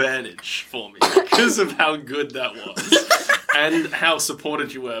with advantage for me because of how good that was and how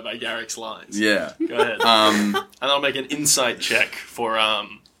supported you were by Garrick's lines. Yeah. Go ahead. And I'll make an insight check for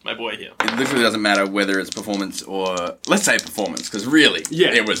my boy here. It literally doesn't matter whether it's performance or... Let's say performance, because really,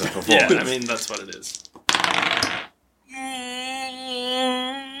 it was a Yeah, performance. I mean, that's what it is.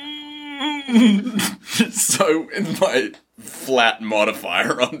 So, in my flat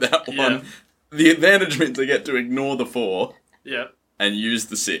modifier on that one, Yeah. the advantage means I get to ignore the 4 Yeah. and use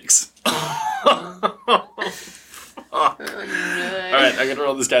the 6. Alright, I'm gonna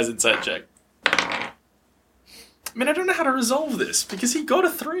roll this guy's insight check. I mean, I don't know how to resolve this, because he got a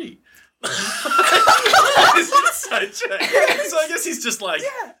 3. His insight check. So I guess he's just like,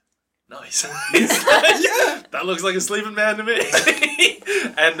 nice. He's like, that looks like a sleeping man to me.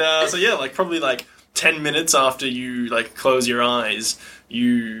 And so yeah, like probably like 10 minutes after you like close your eyes,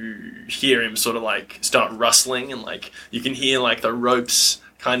 you hear him sort of like start rustling, and like you can hear like the ropes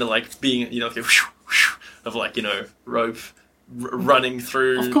kind of like being, you know, like a whoosh, whoosh of like, you know, rope running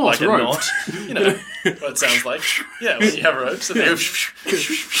through Of course, like a rope. knot. You know what it sounds like. Yeah, when you have ropes, and they go,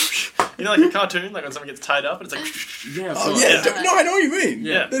 you know, like a cartoon, like when someone gets tied up and it's like, Yeah, Oh, so- yeah. No, I know what you mean.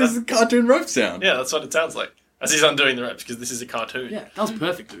 Yeah, That is the cartoon rope sound. yeah, that's what it sounds like. As he's undoing the ropes, because this is a cartoon. Yeah, that was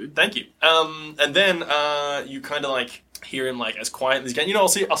perfect, dude. Thank you. And then you kind of like hear him like as quietly as he can. You know, I'll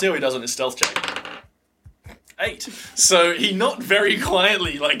see how he does on his stealth check. 8. So he not very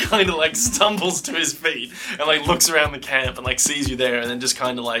quietly like kind of like stumbles to his feet and like looks around the camp and like sees you there, and then just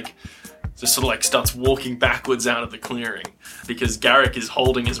kind of like just sort of like starts walking backwards out of the clearing because Garrick is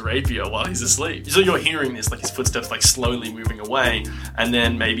holding his rapier while he's asleep. So you're hearing this, like his footsteps like slowly moving away, and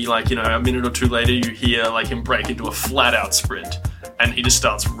then maybe like, you know, a minute or two later you hear like him break into a flat out sprint and he just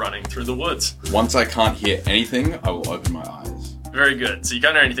starts running through the woods. Once I can't hear anything, I will open my eyes. Very good. So you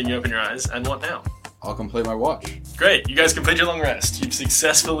can't hear anything, you open your eyes, and what now? I'll complete my watch. Great, you guys complete your long rest. You've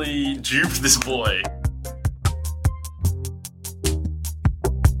successfully duped this boy.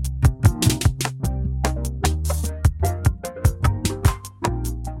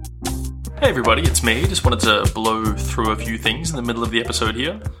 Hey everybody, it's me. Just wanted to blow through a few things in the middle of the episode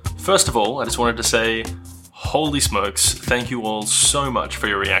here. First of all, I just wanted to say, holy smokes, thank you all so much for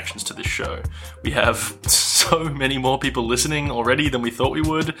your reactions to this show. We have so many more people listening already than we thought we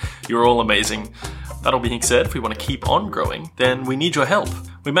would. You're all amazing. that all being said, if we want to keep on growing, then we need your help.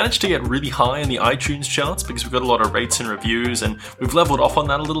 We managed to get really high in the iTunes charts because we've got a lot of rates and reviews, and we've leveled off on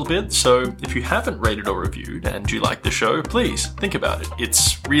that a little bit. So if you haven't rated or reviewed and you like the show, please think about it.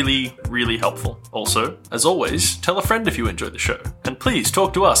 It's really, really helpful. Also, as always, tell a friend if you enjoy the show. And please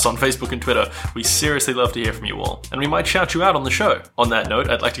talk to us on Facebook and Twitter. We seriously love to hear from you all, and we might shout you out on the show. On that note,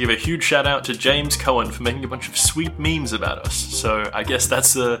 I'd like to give a huge shout out to James Cohen for making a bunch of sweet memes about us. So I guess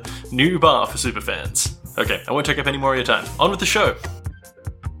that's the new bar for superfans. Okay, I won't take up any more of your time. On with the show.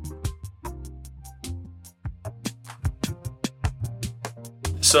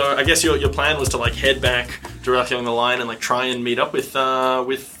 So I guess your plan was to like head back directly along the line and like try and meet up with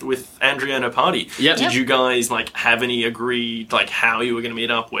Andrea and her party. Yep. Did you guys like have any agreed like how you were going to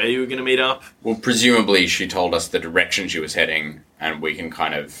meet up, where you were going to meet up? Well, presumably she told us the direction she was heading, and we can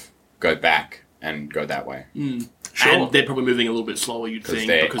kind of go back and go that way. Sure. And they're probably moving a little bit slower, you'd think,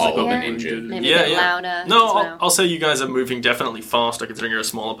 they're because they've old got and been injured. injured. Maybe a bit louder. No, as well. I'll say you guys are moving definitely faster considering you're a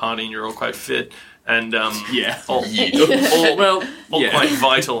smaller party and you're all quite fit and all quite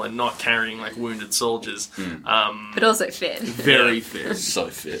vital and not carrying like wounded soldiers. But also fit. Very fit. So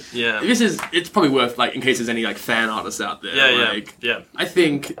fit. Yeah. It's probably worth, like, in case there's any, like, fan artists out there. Yeah. I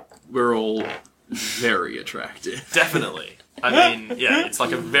think we're all very attractive. Definitely. I mean, yeah, it's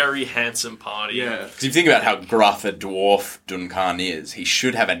like a very handsome party. Yeah. Because if you think about how gruff a dwarf Duncan is, he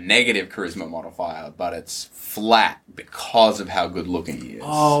should have a negative charisma modifier, but it's flat because of how good looking he is.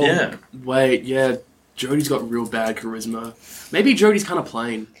 Oh, Yeah. wait, yeah. Jody's got real bad charisma. Maybe Jody's kind of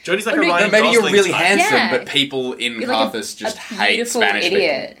plain. Jody's like Oh, a no, Ryan Maybe you're Gosling really type. handsome, Yeah. but people in You're like Carthus a just hate beautiful Spanish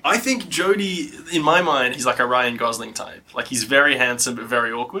idiot. people. I think Jody, in my mind, he's like a Ryan Gosling type. Like, he's very handsome but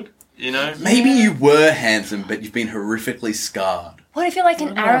very awkward, you know? Maybe you were handsome, but you've been horrifically scarred. What if you're like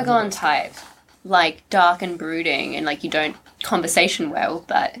an Aragon type? Like dark and brooding and like you don't conversation well,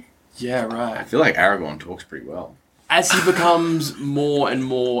 but Yeah, I right. feel like Aragorn talks pretty well. As he becomes more and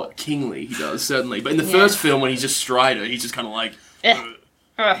more kingly, he does, certainly. But in the Yeah. first film, when he's just Strider, he's just kind of like,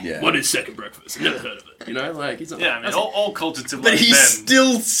 Yeah. what is second breakfast? I've never heard of it. You know, like, he's not... Yeah, I mean, all cultured But civilized he's men.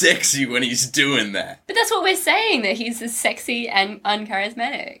 still sexy when he's doing that. but that's what we're saying, that he's as sexy and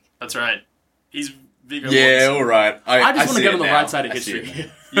uncharismatic. That's right. He's Viggo Yeah, Mortensen. all right. I just want see to get it on the now. right side of I see it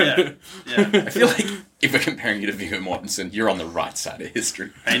history. Yeah, yeah. I feel like if we're comparing you to Viggo Mortensen, you're on the right side of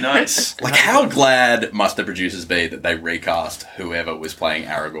history. Hey, nice. Like, how glad must the producers be that they recast whoever was playing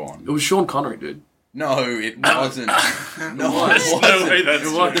Aragorn? It was Sean Connery, dude. No, it wasn't. No, it There's wasn't. no way that's The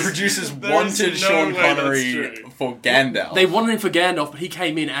true. producers There's wanted no Sean way that's Connery true. for Gandalf. They wanted him for Gandalf, but he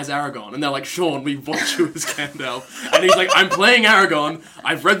came in as Aragorn, and they're like, Sean, we want you as Gandalf. And he's like, I'm playing Aragorn,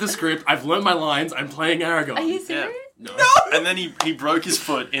 I've read the script, I've learned my lines, I'm playing Aragorn. Are you serious? No. And then he broke his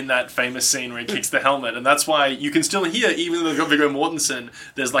foot in that famous scene where he kicks the helmet, and that's why you can still hear, even though they've got Viggo Mortensen,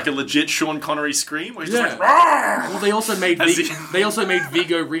 there's like a legit Sean Connery scream where he's just Yeah. like, "Rawr!" Well, they also made As they also made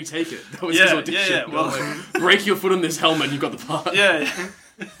Viggo retake it. That was his Yeah, audition. yeah, well- They're like, break your foot on this helmet, and you got the part. Yeah,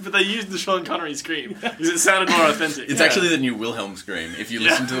 but they used the Sean Connery scream because it sounded more authentic. It's actually the new Wilhelm scream. If you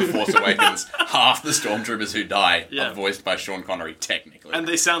listen to The Force Awakens, half the stormtroopers who die Yeah. are voiced by Sean Connery, technically. And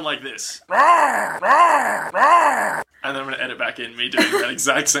they sound like this. And then I'm going to edit back in me doing that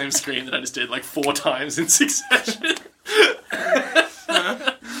exact same scream that I just did like 4 times in succession.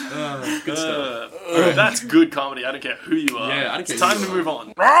 Good stuff. That's good comedy. I don't care who you are. Yeah, I don't care It's time who to you move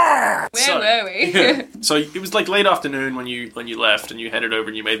on. Where So- were we? So it was like late afternoon when you left and you headed over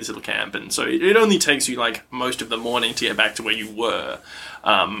and you made this little camp, and so it only takes you like most of the morning to get back to where you were,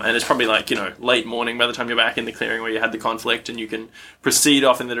 and it's probably like late morning by the time you're back in the clearing where you had the conflict, and you can proceed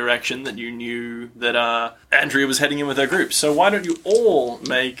off in the direction that you knew that Andrea was heading in with her group. So why don't you all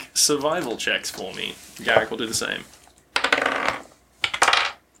make survival checks for me? Garrick will do the same.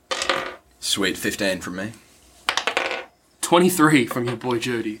 Sweet 15 from me. 23 from your boy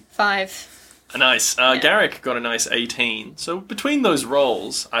Jody. 5. Nice. Garrick got a nice 18. So between those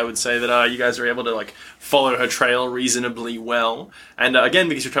rolls, I would say that you guys are able to like follow her trail reasonably well. And again,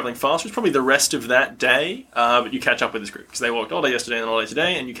 because you're traveling fast, it's probably the rest of that day. But you catch up with this group because they walked all day yesterday and all day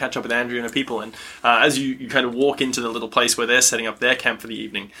today, and you catch up with Andrea and her people. And as you kind of walk into the little place where they're setting up their camp for the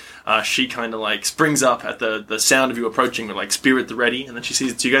evening, she kind of like springs up at the sound of you approaching with like spirit the ready, and then she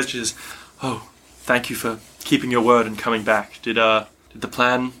sees it to you guys. She says, "Oh, thank you for keeping your word and coming back. Did the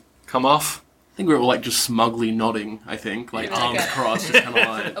plan come off?" I think we were all like just smugly nodding, I think. Like Yeah, arms okay. crossed, just kind of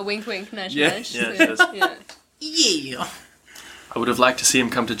like... A wink wink, nudge Yeah. nudge. Yeah, it does. Yeah. I would have liked to see him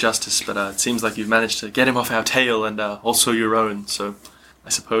come to justice, but it seems like you've managed to get him off our tail and also your own, so I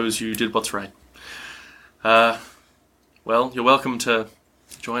suppose you did what's right. Well, you're welcome to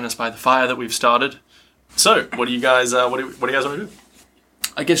join us by the fire that we've started. So, what do you guys what do you guys want to do?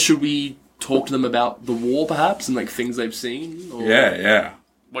 I guess should we talk to them about the war, perhaps, and like things they've seen? Or... Yeah.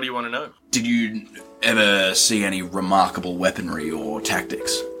 What do you want to know? Did you ever see any remarkable weaponry or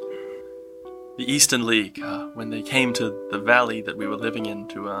tactics? The Eastern League, when they came to the valley that we were living in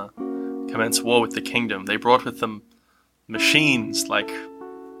to commence war with the kingdom, they brought with them machines like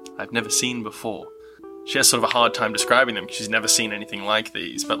I've never seen before. She has sort of a hard time describing them because she's never seen anything like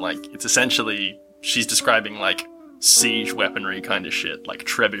these, but like it's essentially, she's describing like siege weaponry kind of shit, like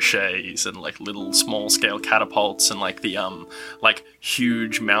trebuchets and like little small scale catapults and like the like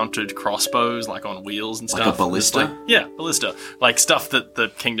huge mounted crossbows like on wheels and stuff. Like a ballista? Yeah, ballista. Like stuff that the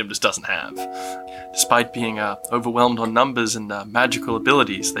kingdom just doesn't have. Despite being overwhelmed on numbers and magical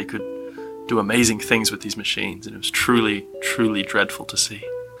abilities, they could do amazing things with these machines, and it was truly, truly dreadful to see.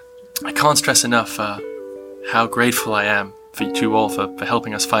 I can't stress enough how grateful I am for you two all for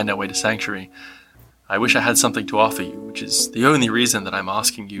helping us find our way to Sanctuary. I wish I had something to offer you, which is the only reason that I'm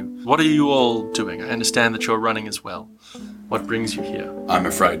asking you. What are you all doing? I understand that you're running as well. What brings you here? I'm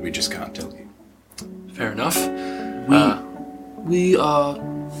afraid we just can't tell you. Fair enough. We are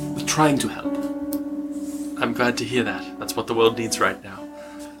trying to help. I'm glad to hear that. That's what the world needs right now.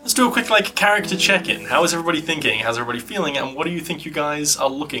 Let's do a quick character check-in. How is everybody thinking? How's everybody feeling? And what do you think you guys are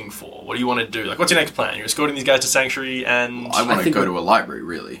looking for? What do you want to do? Like, what's your next plan? You're escorting these guys to Sanctuary and... I want to go to a library,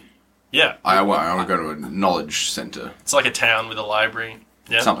 really. Yeah. I want to go to a knowledge center. It's like a town with a library.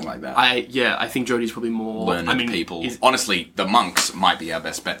 Yeah. Something like that. I think Jodie's probably more... Learned people. Honestly, the monks might be our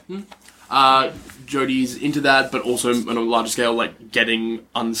best bet. Jodie's into that, but also on a larger scale, like, getting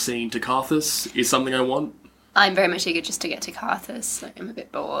unseen to Karthus is something I want. I'm very much eager just to get to Karthus. Like, I'm a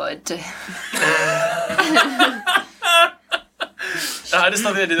bit bored. I just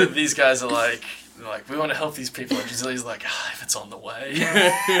love the idea that these guys are like, we want to help these people, and Gisele's like, if it's on the way.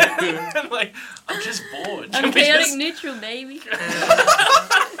 And like, I'm just bored. I'm chaotic neutral, baby.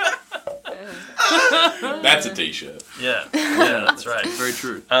 That's a t-shirt. Yeah, that's right. Very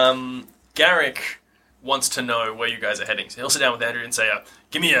true. Garrick wants to know where you guys are heading, so he'll sit down with Andrea and say,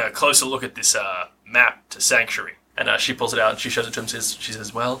 give me a closer look at this map to Sanctuary. And she pulls it out and she shows it to him. She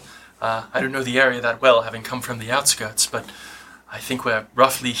says, well, I don't know the area that well, having come from the outskirts, but I think we're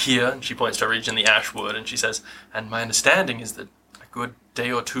roughly here. And she points to a region, the Ashwood, and she says, and my understanding is that a good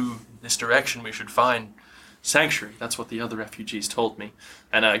day or two in this direction we should find Sanctuary. That's what the other refugees told me.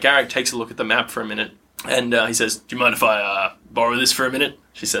 And Garrick takes a look at the map for a minute, and he says, do you mind if I borrow this for a minute?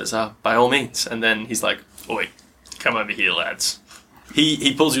 She says, by all means. And then he's like, oi, come over here, lads.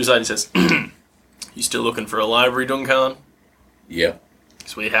 He pulls you aside and says, you still looking for a library, Duncan? Yeah.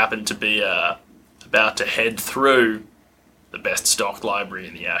 Because we happen to be about to head through the best stocked library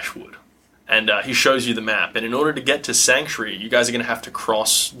in the Ashwood. And he shows you the map. And in order to get to Sanctuary, you guys are going to have to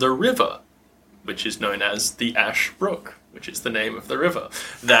cross the river, which is known as the Ash Brook, which is the name of the river.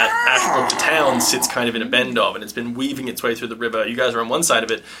 That Ashbrook to town sits kind of in a bend of, and it's been weaving its way through the river. You guys are on one side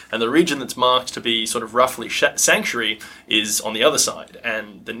of it, and the region that's marked to be sort of roughly Sanctuary is on the other side.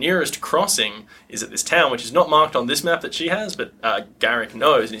 And the nearest crossing is at this town, which is not marked on this map that she has, but Garrick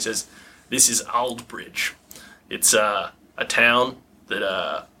knows, and he says, this is Aldbridge. It's a town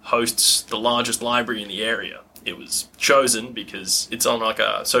that hosts the largest library in the area. It was chosen because it's on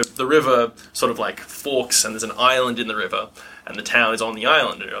so the river sort of like forks, and there's an island in the river, and the town is on the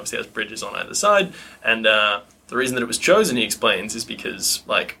island, and it obviously has bridges on either side. And the reason that it was chosen, he explains, is because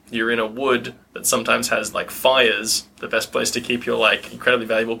like you're in a wood that sometimes has like fires. The best place to keep your like incredibly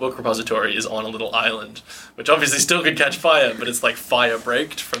valuable book repository is on a little island, which obviously still could catch fire, but it's like fire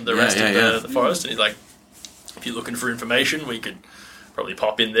braked from the rest of the forest. And he's like, if you're looking for information, we could probably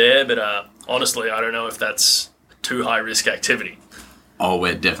pop in there, but honestly, I don't know if that's too high risk activity. Oh,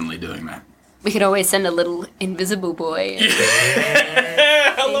 we're definitely doing that. We could always send a little invisible boy.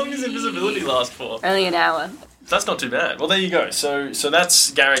 How long does invisibility last for? Only an hour. That's not too bad. Well, there you go. So that's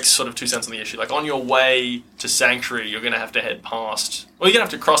Garrick's sort of 2 cents on the issue. Like, on your way to Sanctuary, you're going to have to head past... Well, you're going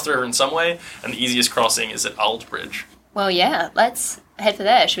to have to cross the river in some way, and the easiest crossing is at Aldbridge. Well, yeah, let's head for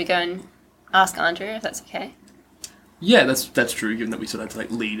there. Should we go and ask Andrea if that's okay? Yeah, that's true, given that we sort of had to,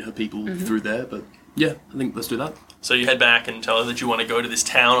 like, lead her people through there, but yeah, I think let's do that. So you head back and tell her that you want to go to this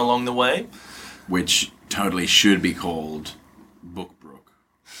town along the way. Which totally should be called Bookbrook.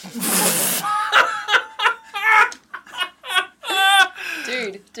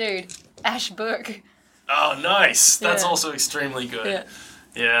 Dude, Ashbrook. Oh, nice. That's Yeah. also extremely good. Yeah.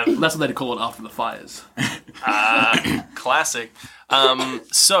 Yeah. That's what they'd call it after the fires. Classic.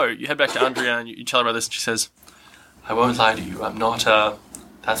 So you head back to Andrea and you tell her about this, and she says, I won't lie to you, I'm not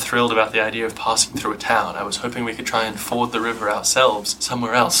that thrilled about the idea of passing through a town. I was hoping we could try and ford the river ourselves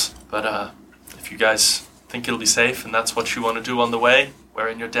somewhere else. But if you guys think it'll be safe and that's what you want to do on the way, we're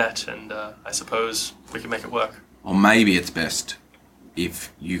in your debt, and I suppose we can make it work. Or maybe it's best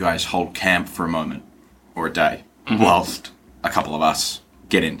if you guys hold camp for a moment or a day, whilst a couple of us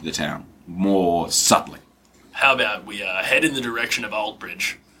get into the town more subtly. How about we head in the direction of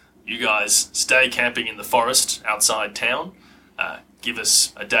Aldbridge? You guys stay camping in the forest outside town. Give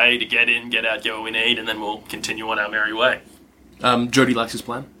us a day to get in, get out, get what we need, and then we'll continue on our merry way. Jody likes his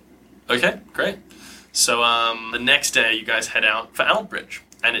plan. Okay, great. So the next day you guys head out for Aldbridge,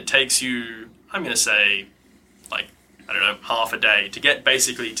 and it takes you, I'm going to say, like, I don't know, half a day to get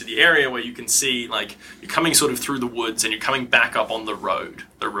basically to the area where you can see, like, you're coming sort of through the woods and you're coming back up on the road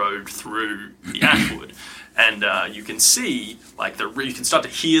through the Ashwood. And you can see, like, you can start to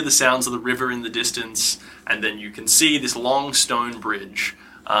hear the sounds of the river in the distance, and then you can see this long stone bridge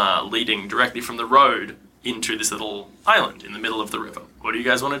leading directly from the road into this little island in the middle of the river. What do you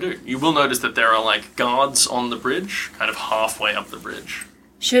guys want to do? You will notice that there are, like, guards on the bridge, kind of halfway up the bridge.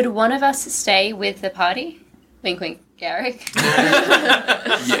 Should one of us stay with the party? Wink, wink, Garrick.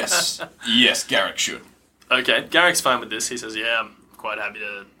 Yes, Garrick should. Okay, Garrick's fine with this. He says, yeah, I'm quite happy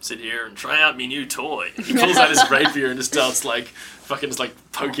to sit here and try out my new toy. He pulls out his rapier and just starts, like, fucking just, like,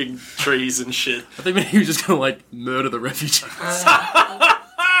 poking trees and shit. I think maybe he was just gonna, like, murder the refugees.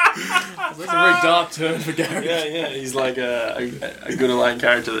 That's a very dark turn for Gary. Yeah, he's like a good aligned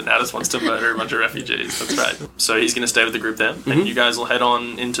character that now just wants to murder a bunch of refugees. That's right. So he's going to stay with the group then, and you guys will head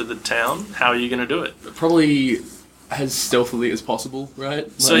on into the town. How are you going to do it? Probably as stealthily as possible, right?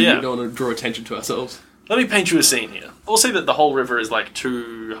 Like, So, yeah. we don't want to draw attention to ourselves. Let me paint you a scene here. We'll say that the whole river is like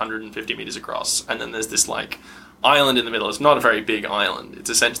 250 meters across, and then there's this like island in the middle. It's not a very big island. It's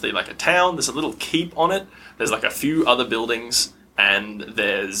essentially like a town. There's a little keep on it. There's like a few other buildings, and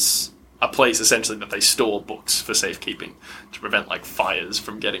there's a place essentially that they store books for safekeeping to prevent like fires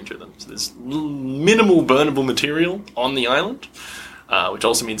from getting to them. So there's minimal burnable material on the island, which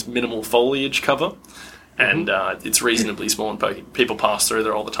also means minimal foliage cover. And it's reasonably small, and people pass through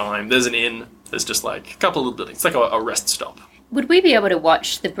there all the time. There's an inn. There's just like a couple of little buildings. It's like a rest stop. Would we be able to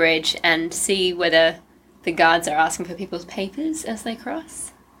watch the bridge and see whether the guards are asking for people's papers as they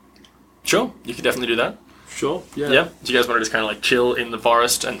cross? Sure, you could definitely do that. Sure, yeah. Yeah. Do you guys want to just kind of like chill in the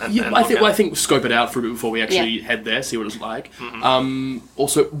forest and I think scope it out for a bit before we actually head there, see what it's like.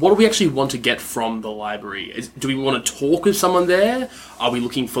 Also, what do we actually want to get from the library? Do we want to talk with someone there? Are we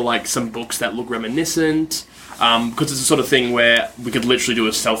looking for like some books that look reminiscent? Because it's the sort of thing where we could literally do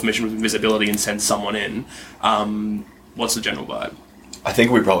a stealth mission with invisibility and send someone in. What's the general vibe? I think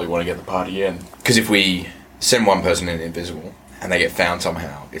we probably want to get the party in. Because if we send one person in invisible and they get found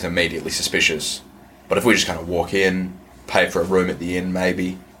somehow, it's immediately suspicious. But if we just kind of walk in, pay for a room at the inn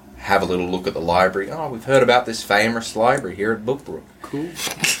maybe, have a little look at the library. Oh, we've heard about this famous library here at Bookbrook. Cool.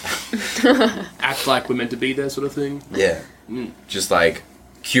 Act like we're meant to be there sort of thing. Yeah. Just like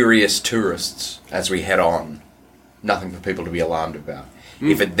curious tourists as we head on. Nothing for people to be alarmed about.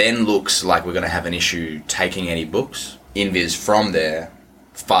 If it then looks like we're going to have an issue taking any books, invis from there,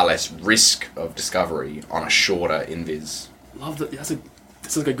 far less risk of discovery on a shorter invis. Love that.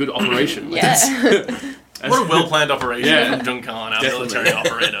 That's like a good operation. What a well-planned operation from Duncan, our military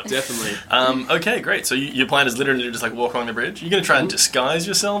operator. Definitely. Okay, great. So your plan is literally to just like walk along the bridge? Are you going to try and disguise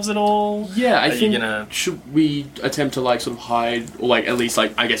yourselves at all? Yeah, I think should we attempt to like sort of hide or like at least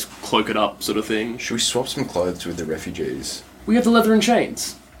like I guess cloak it up sort of thing? Should we swap some clothes with the refugees? We have the leather and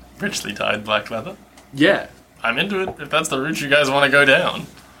chains. Richly dyed black leather? Yeah. I'm into it, if that's the route you guys want to go down.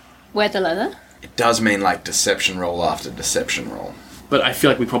 Wear the leather? It does mean like deception roll after deception roll. But I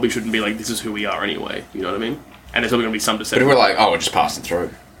feel like we probably shouldn't be like, this is who we are anyway. You know what I mean? And there's probably going to be some deception. But if we're like, oh, we're just passing through.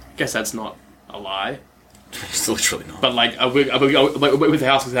 I guess that's not a lie. It's literally not. But like, with the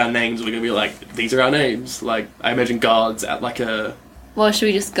house with our names, we're going to be like, these are our names. Like, I imagine guards at like a... Well, should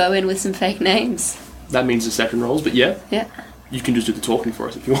we just go in with some fake names? That means deception rolls, but yeah. Yeah. You can just do the talking for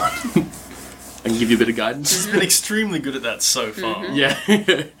us if you want. I can give you a bit of guidance. He's been extremely good at that so far. Yeah.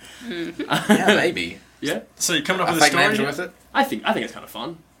 Yeah, maybe. Yeah. So you're coming up with a story names worth it? I think it's kind of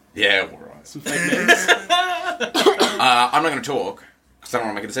fun. Yeah, alright. Some fake names. I'm not going to talk, because I don't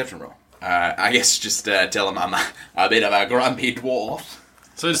want to make a deception roll. I guess just tell them I'm a bit of a grumpy dwarf.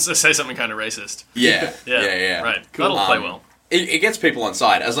 So just say something kind of racist. Yeah. Right. Cool. That'll play well. It gets people on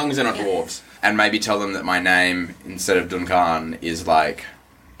side, as long as they're not dwarves. And maybe tell them that my name, instead of Duncan, is like,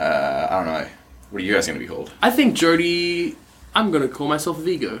 I don't know. What are you guys going to be called? I think Jody... I'm going to call myself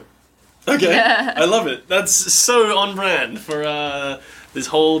Vigo. Okay. I love it. That's so on brand for this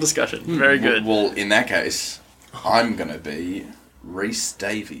whole discussion. Very good. Well, in that case, I'm going to be Rhys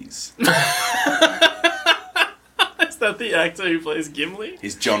Davies. Is that the actor who plays Gimli?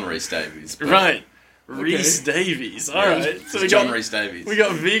 He's John Rhys Davies. Right. Rhys Davies. All right. So we John got Rhys Davies. We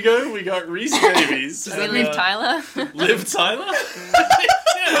got Vigo. We got Rhys Davies. We Liv Tyler. Liv Tyler.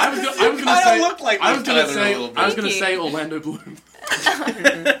 I was gonna say. look like I was gonna Tyler a say. little bit. I was gonna Thank say you. Orlando Bloom.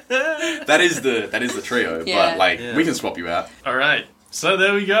 That is the trio, Yeah. but like Yeah. we can swap you out. All right. So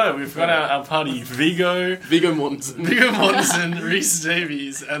there we go. We've got our party: Viggo Mortensen, Rhys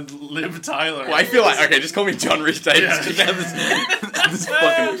Davies, and Liv Tyler. Well, I feel like okay, just call me John Rhys Davies. Yeah. 'Cause now this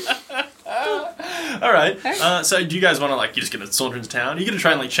fucking All right. So do you guys want to you're just gonna saunter into town? Are you gonna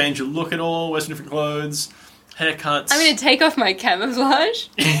try and change your look at all? Wear some different clothes, haircuts. I'm gonna take off my camouflage.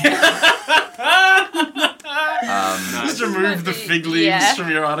 just remove the fig leaves Yeah. from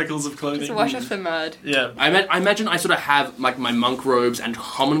your articles of clothing. Just wash off the mud. Yeah. I imagine I sort of have my monk robes and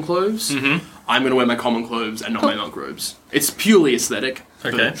common clothes. Mm-hmm. I'm gonna wear my common clothes and not my monk robes. It's purely aesthetic.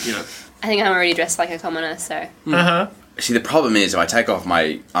 Okay. But, I think I'm already dressed like a commoner, so. See, the problem is if I take off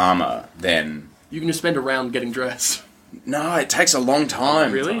my armor, then you can just spend a round getting dressed. no, it takes a long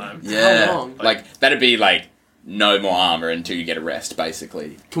time. Really? Yeah. How long? Like that'd be no more armor until you get a rest,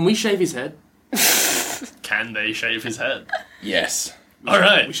 basically. Can we shave his head? Can they shave his head? Yes. All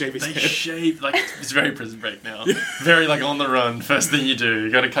right. we shave his they head. shave it's very Prison Break now. Very on the run. First thing you do,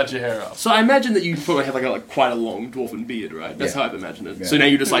 you got to cut your hair off. So I imagine that you probably have quite a long dwarven beard, right? That's Yeah. how I've imagined it. Yeah. So now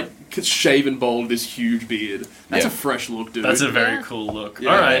you're just shave and bald this huge beard. That's Yeah. a fresh look, dude. That's a very Yeah. cool look. Yeah.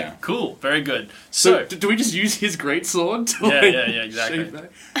 All right, Yeah. cool, very good. So So, do we just use his great sword to Yeah, exactly. shave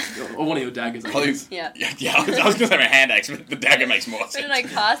that? Or one of your daggers, I Probably- guess. Yeah. Yeah, I was going to say my hand axe, but the dagger makes more So sense. did I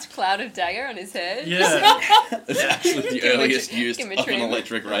cast Cloud of Dagger on his head? yeah, It's actually the Give me earliest tr- use give me of an treatment.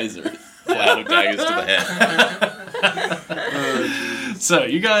 electric razor. Cloud of daggers to the head. so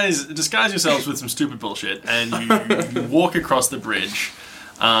you guys disguise yourselves with some stupid bullshit, and you walk across the bridge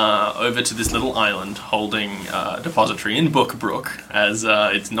over to this little island holding a depository in Bookbrook, as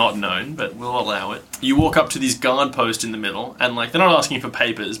it's not known, but we'll allow it. You walk up to this guard post in the middle, and they're not asking for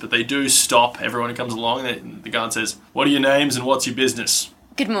papers, but they do stop everyone who comes along. The guard says, "What are your names and what's your business?"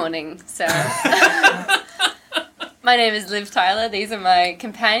 Good morning, sir. My name is Liv Tyler. These are my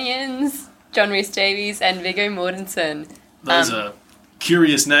companions, John Rhys Davies and Viggo Mortensen. Those are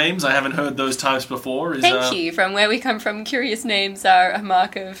curious names. I haven't heard those types before. Thank you. From where we come from, curious names are a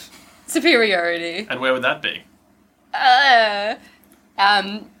mark of superiority. And where would that be?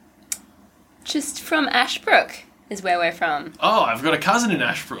 Just from Ashbrook is where we're from. Oh, I've got a cousin in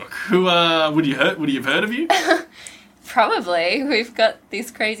Ashbrook. Who would he have heard of you? Probably. We've got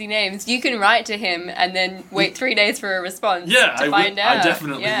these crazy names. You can write to him and then wait 3 days for a response Yeah, to find out. I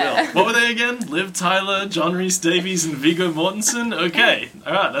definitely Yeah. will. What were they again? Liv Tyler, John Rhys Davies, and Viggo Mortensen? Okay,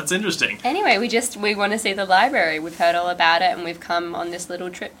 alright, that's interesting. Anyway, we want to see the library. We've heard all about it and we've come on this little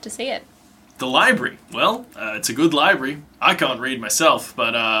trip to see it. The library. Well, it's a good library. I can't read myself,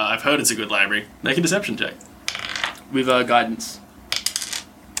 but I've heard it's a good library. Make a deception check. With guidance.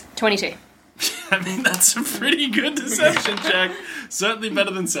 22. I mean, that's a pretty good deception check. Certainly better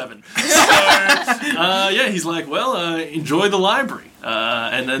than 7. So, yeah, he's like, well, enjoy the library.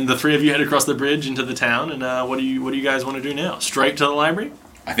 And then the three of you head across the bridge into the town, and what do you guys want to do now? Straight to the library?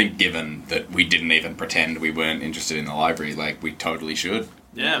 I think given that we didn't even pretend we weren't interested in the library, we totally should.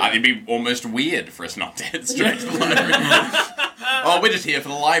 Yeah. It'd be almost weird for us not to head straight to the library. Oh, we're just here for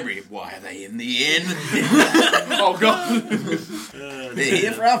the library. Why are they in the inn? Oh, God. They're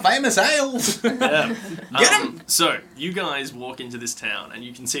here for our famous ales. Yeah. Get 'em! So, you guys walk into this town, and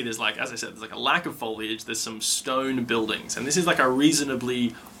you can see there's, as I said, there's a lack of foliage, there's some stone buildings, and this is a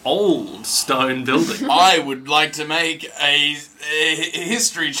reasonably old stone building. I would like to make a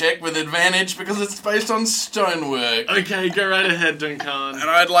history check with advantage because it's based on stonework. Okay, go right ahead, Duncan. And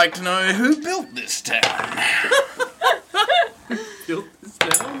I'd like to know who built this town. Built this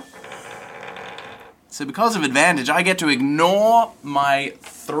town? So because of advantage, I get to ignore my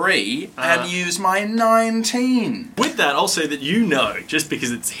 3 and use my 19. With that, I'll say that you know, just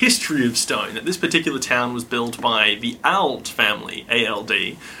because it's history of stone, that this particular town was built by the Ald family,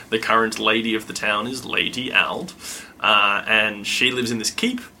 A-L-D. The current lady of the town is Lady Ald, and she lives in this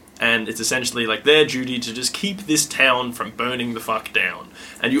keep, and it's essentially their duty to just keep this town from burning the fuck down.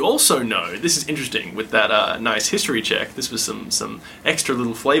 And you also know, this is interesting, with that nice history check, this was some extra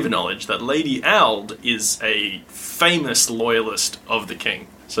little flavour knowledge, that Lady Ald is a famous loyalist of the king.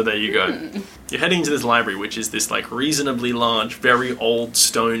 So there you go. You're heading into this library, which is this reasonably large, very old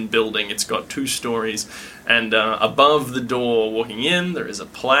stone building. It's got 2 stories, and above the door walking in, there is a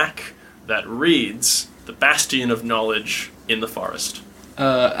plaque that reads, "The Bastion of Knowledge in the Forest."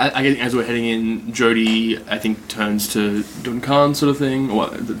 I think as we're heading in, Jody, I think, turns to Duncan sort of thing, or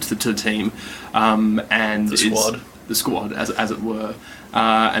to the team, and The squad. the squad, as it were,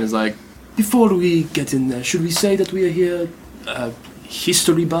 and is like, before we get in there, should we say that we are here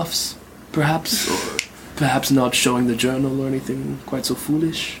history buffs, perhaps? Or perhaps not showing the journal or anything quite so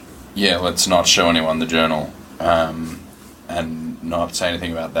foolish? Yeah, let's not show anyone the journal, and not say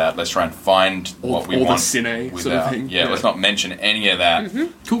anything about that. Let's try and find what we want. All the cine sort of thing. Yeah, let's not mention any of that.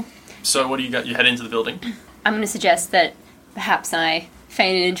 Mm-hmm. Cool. So what do you got? You head into the building. I'm going to suggest that perhaps I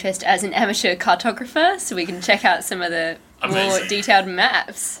feign an interest as an amateur cartographer so we can check out some of the more Amazing. detailed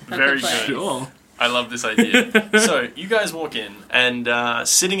maps. of the Very place. good. Sure. I love this idea. So you guys walk in, and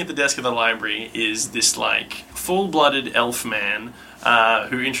sitting at the desk of the library is this like full-blooded elf man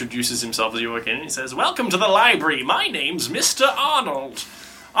who introduces himself as you walk in. And he says, "Welcome to the library. My name's Mr. Arnold.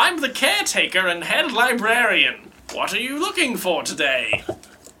 I'm the caretaker and head librarian. What are you looking for today?"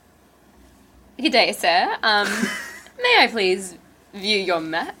 Good day, sir. May I please view your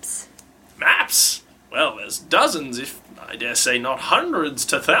maps? Maps? Well, there's dozens, if I dare say not hundreds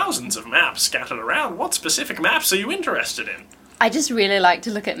to thousands of maps scattered around. What specific maps are you interested in? I just really like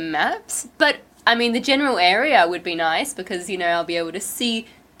to look at maps, but I mean, the general area would be nice because, you know, I'll be able to see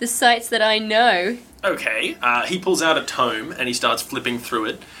the sites that I know. Okay, he pulls out a tome and he starts flipping through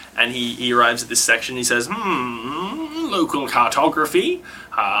it, and he arrives at this section. He says, local cartography.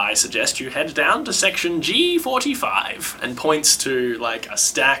 I suggest you head down to section G45, and points to like a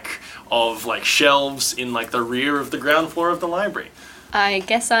stack of like shelves in like the rear of the ground floor of the library. I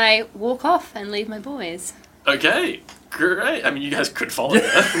guess I walk off and leave my boys. Okay, great. I mean, you guys could follow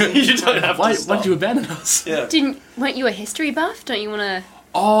that. You don't have to stop. Why'd you abandon us? Yeah. Weren't you a history buff? Don't you want to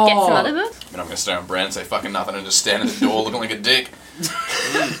Oh. get some other book? I mean, I'm going to stay on brand and say fucking nothing and just stand at the door looking like a dick.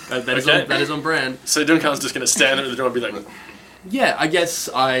 That is on brand. So Duncan's just going to stand at the door and be like, Yeah, I guess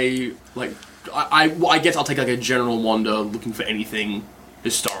I guess I'll take like a general wander looking for anything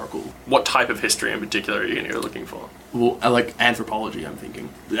historical. what type of history in particular are you going to go looking for? Well, I like anthropology, I'm thinking.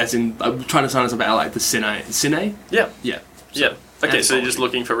 As in, I'm trying to sign us about like the Cine. Cine? Yeah. Yeah. Yeah. Okay, so you're Anthropology. just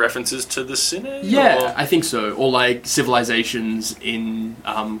looking for references to the Cine? Yeah, or- I think so. Or like civilizations in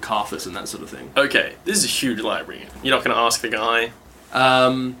Carthus and that sort of thing. Okay, this is a huge library. You're not going to ask the guy?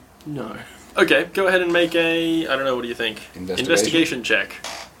 No. Okay, go ahead and make a, I don't know, what do you think? Investigation. check.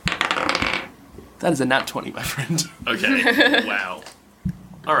 That is a nat 20, my friend. Okay, wow.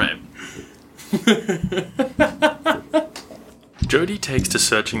 Alright. Jody takes to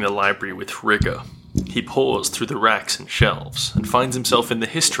searching the library with rigor. He paws through the racks and shelves and finds himself in the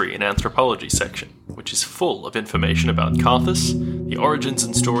history and anthropology section, which is full of information about Carthus, the origins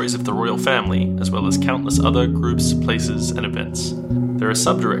and stories of the royal family, as well as countless other groups, places, and events. There are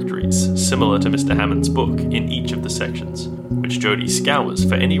subdirectories, similar to Mr. Hammond's book, in each of the sections, which Jody scours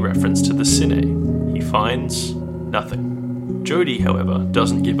for any reference to the Cine. He finds nothing. Jody, however,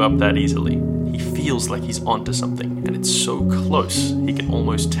 doesn't give up that easily. He feels like he's onto something, and it's so close he can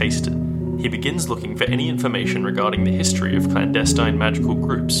almost taste it. He begins looking for any information regarding the history of clandestine magical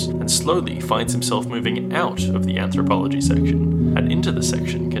groups, and slowly finds himself moving out of the anthropology section, and into the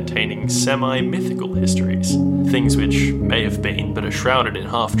section containing semi-mythical histories, things which may have been but are shrouded in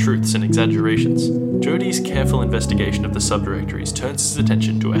half-truths and exaggerations. Jody's careful investigation of the subdirectories turns his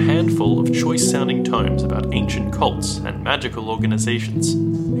attention to a handful of choice-sounding tomes about ancient cults and magical organizations.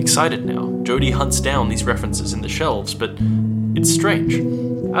 Excited now, Jody hunts down these references in the shelves, but it's strange.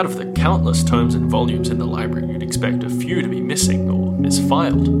 Out of the countless tomes and volumes in the library, you'd expect a few to be missing or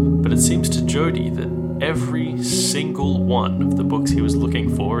misfiled, but it seems to Jody that every single one of the books he was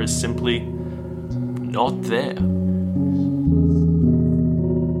looking for is simply not there.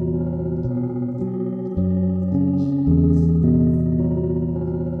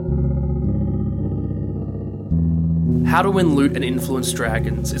 How to Win Loot and Influence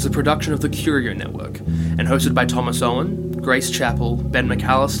Dragons is a production of the Curio Network and hosted by Thomas Owen, Grace Chappell, Ben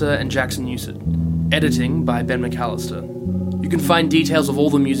McAllister, and Jackson Newsett. Editing by Ben McAllister. You can find details of all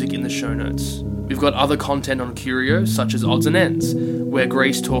the music in the show notes. We've got other content on Curio, such as Odds and Ends, where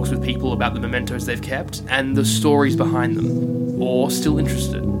Grace talks with people about the mementos they've kept and the stories behind them, or Still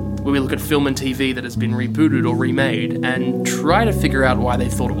Interested, where we look at film and TV that has been rebooted or remade and try to figure out why they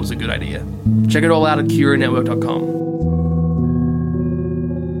thought it was a good idea. Check it all out at CurioNetwork.com.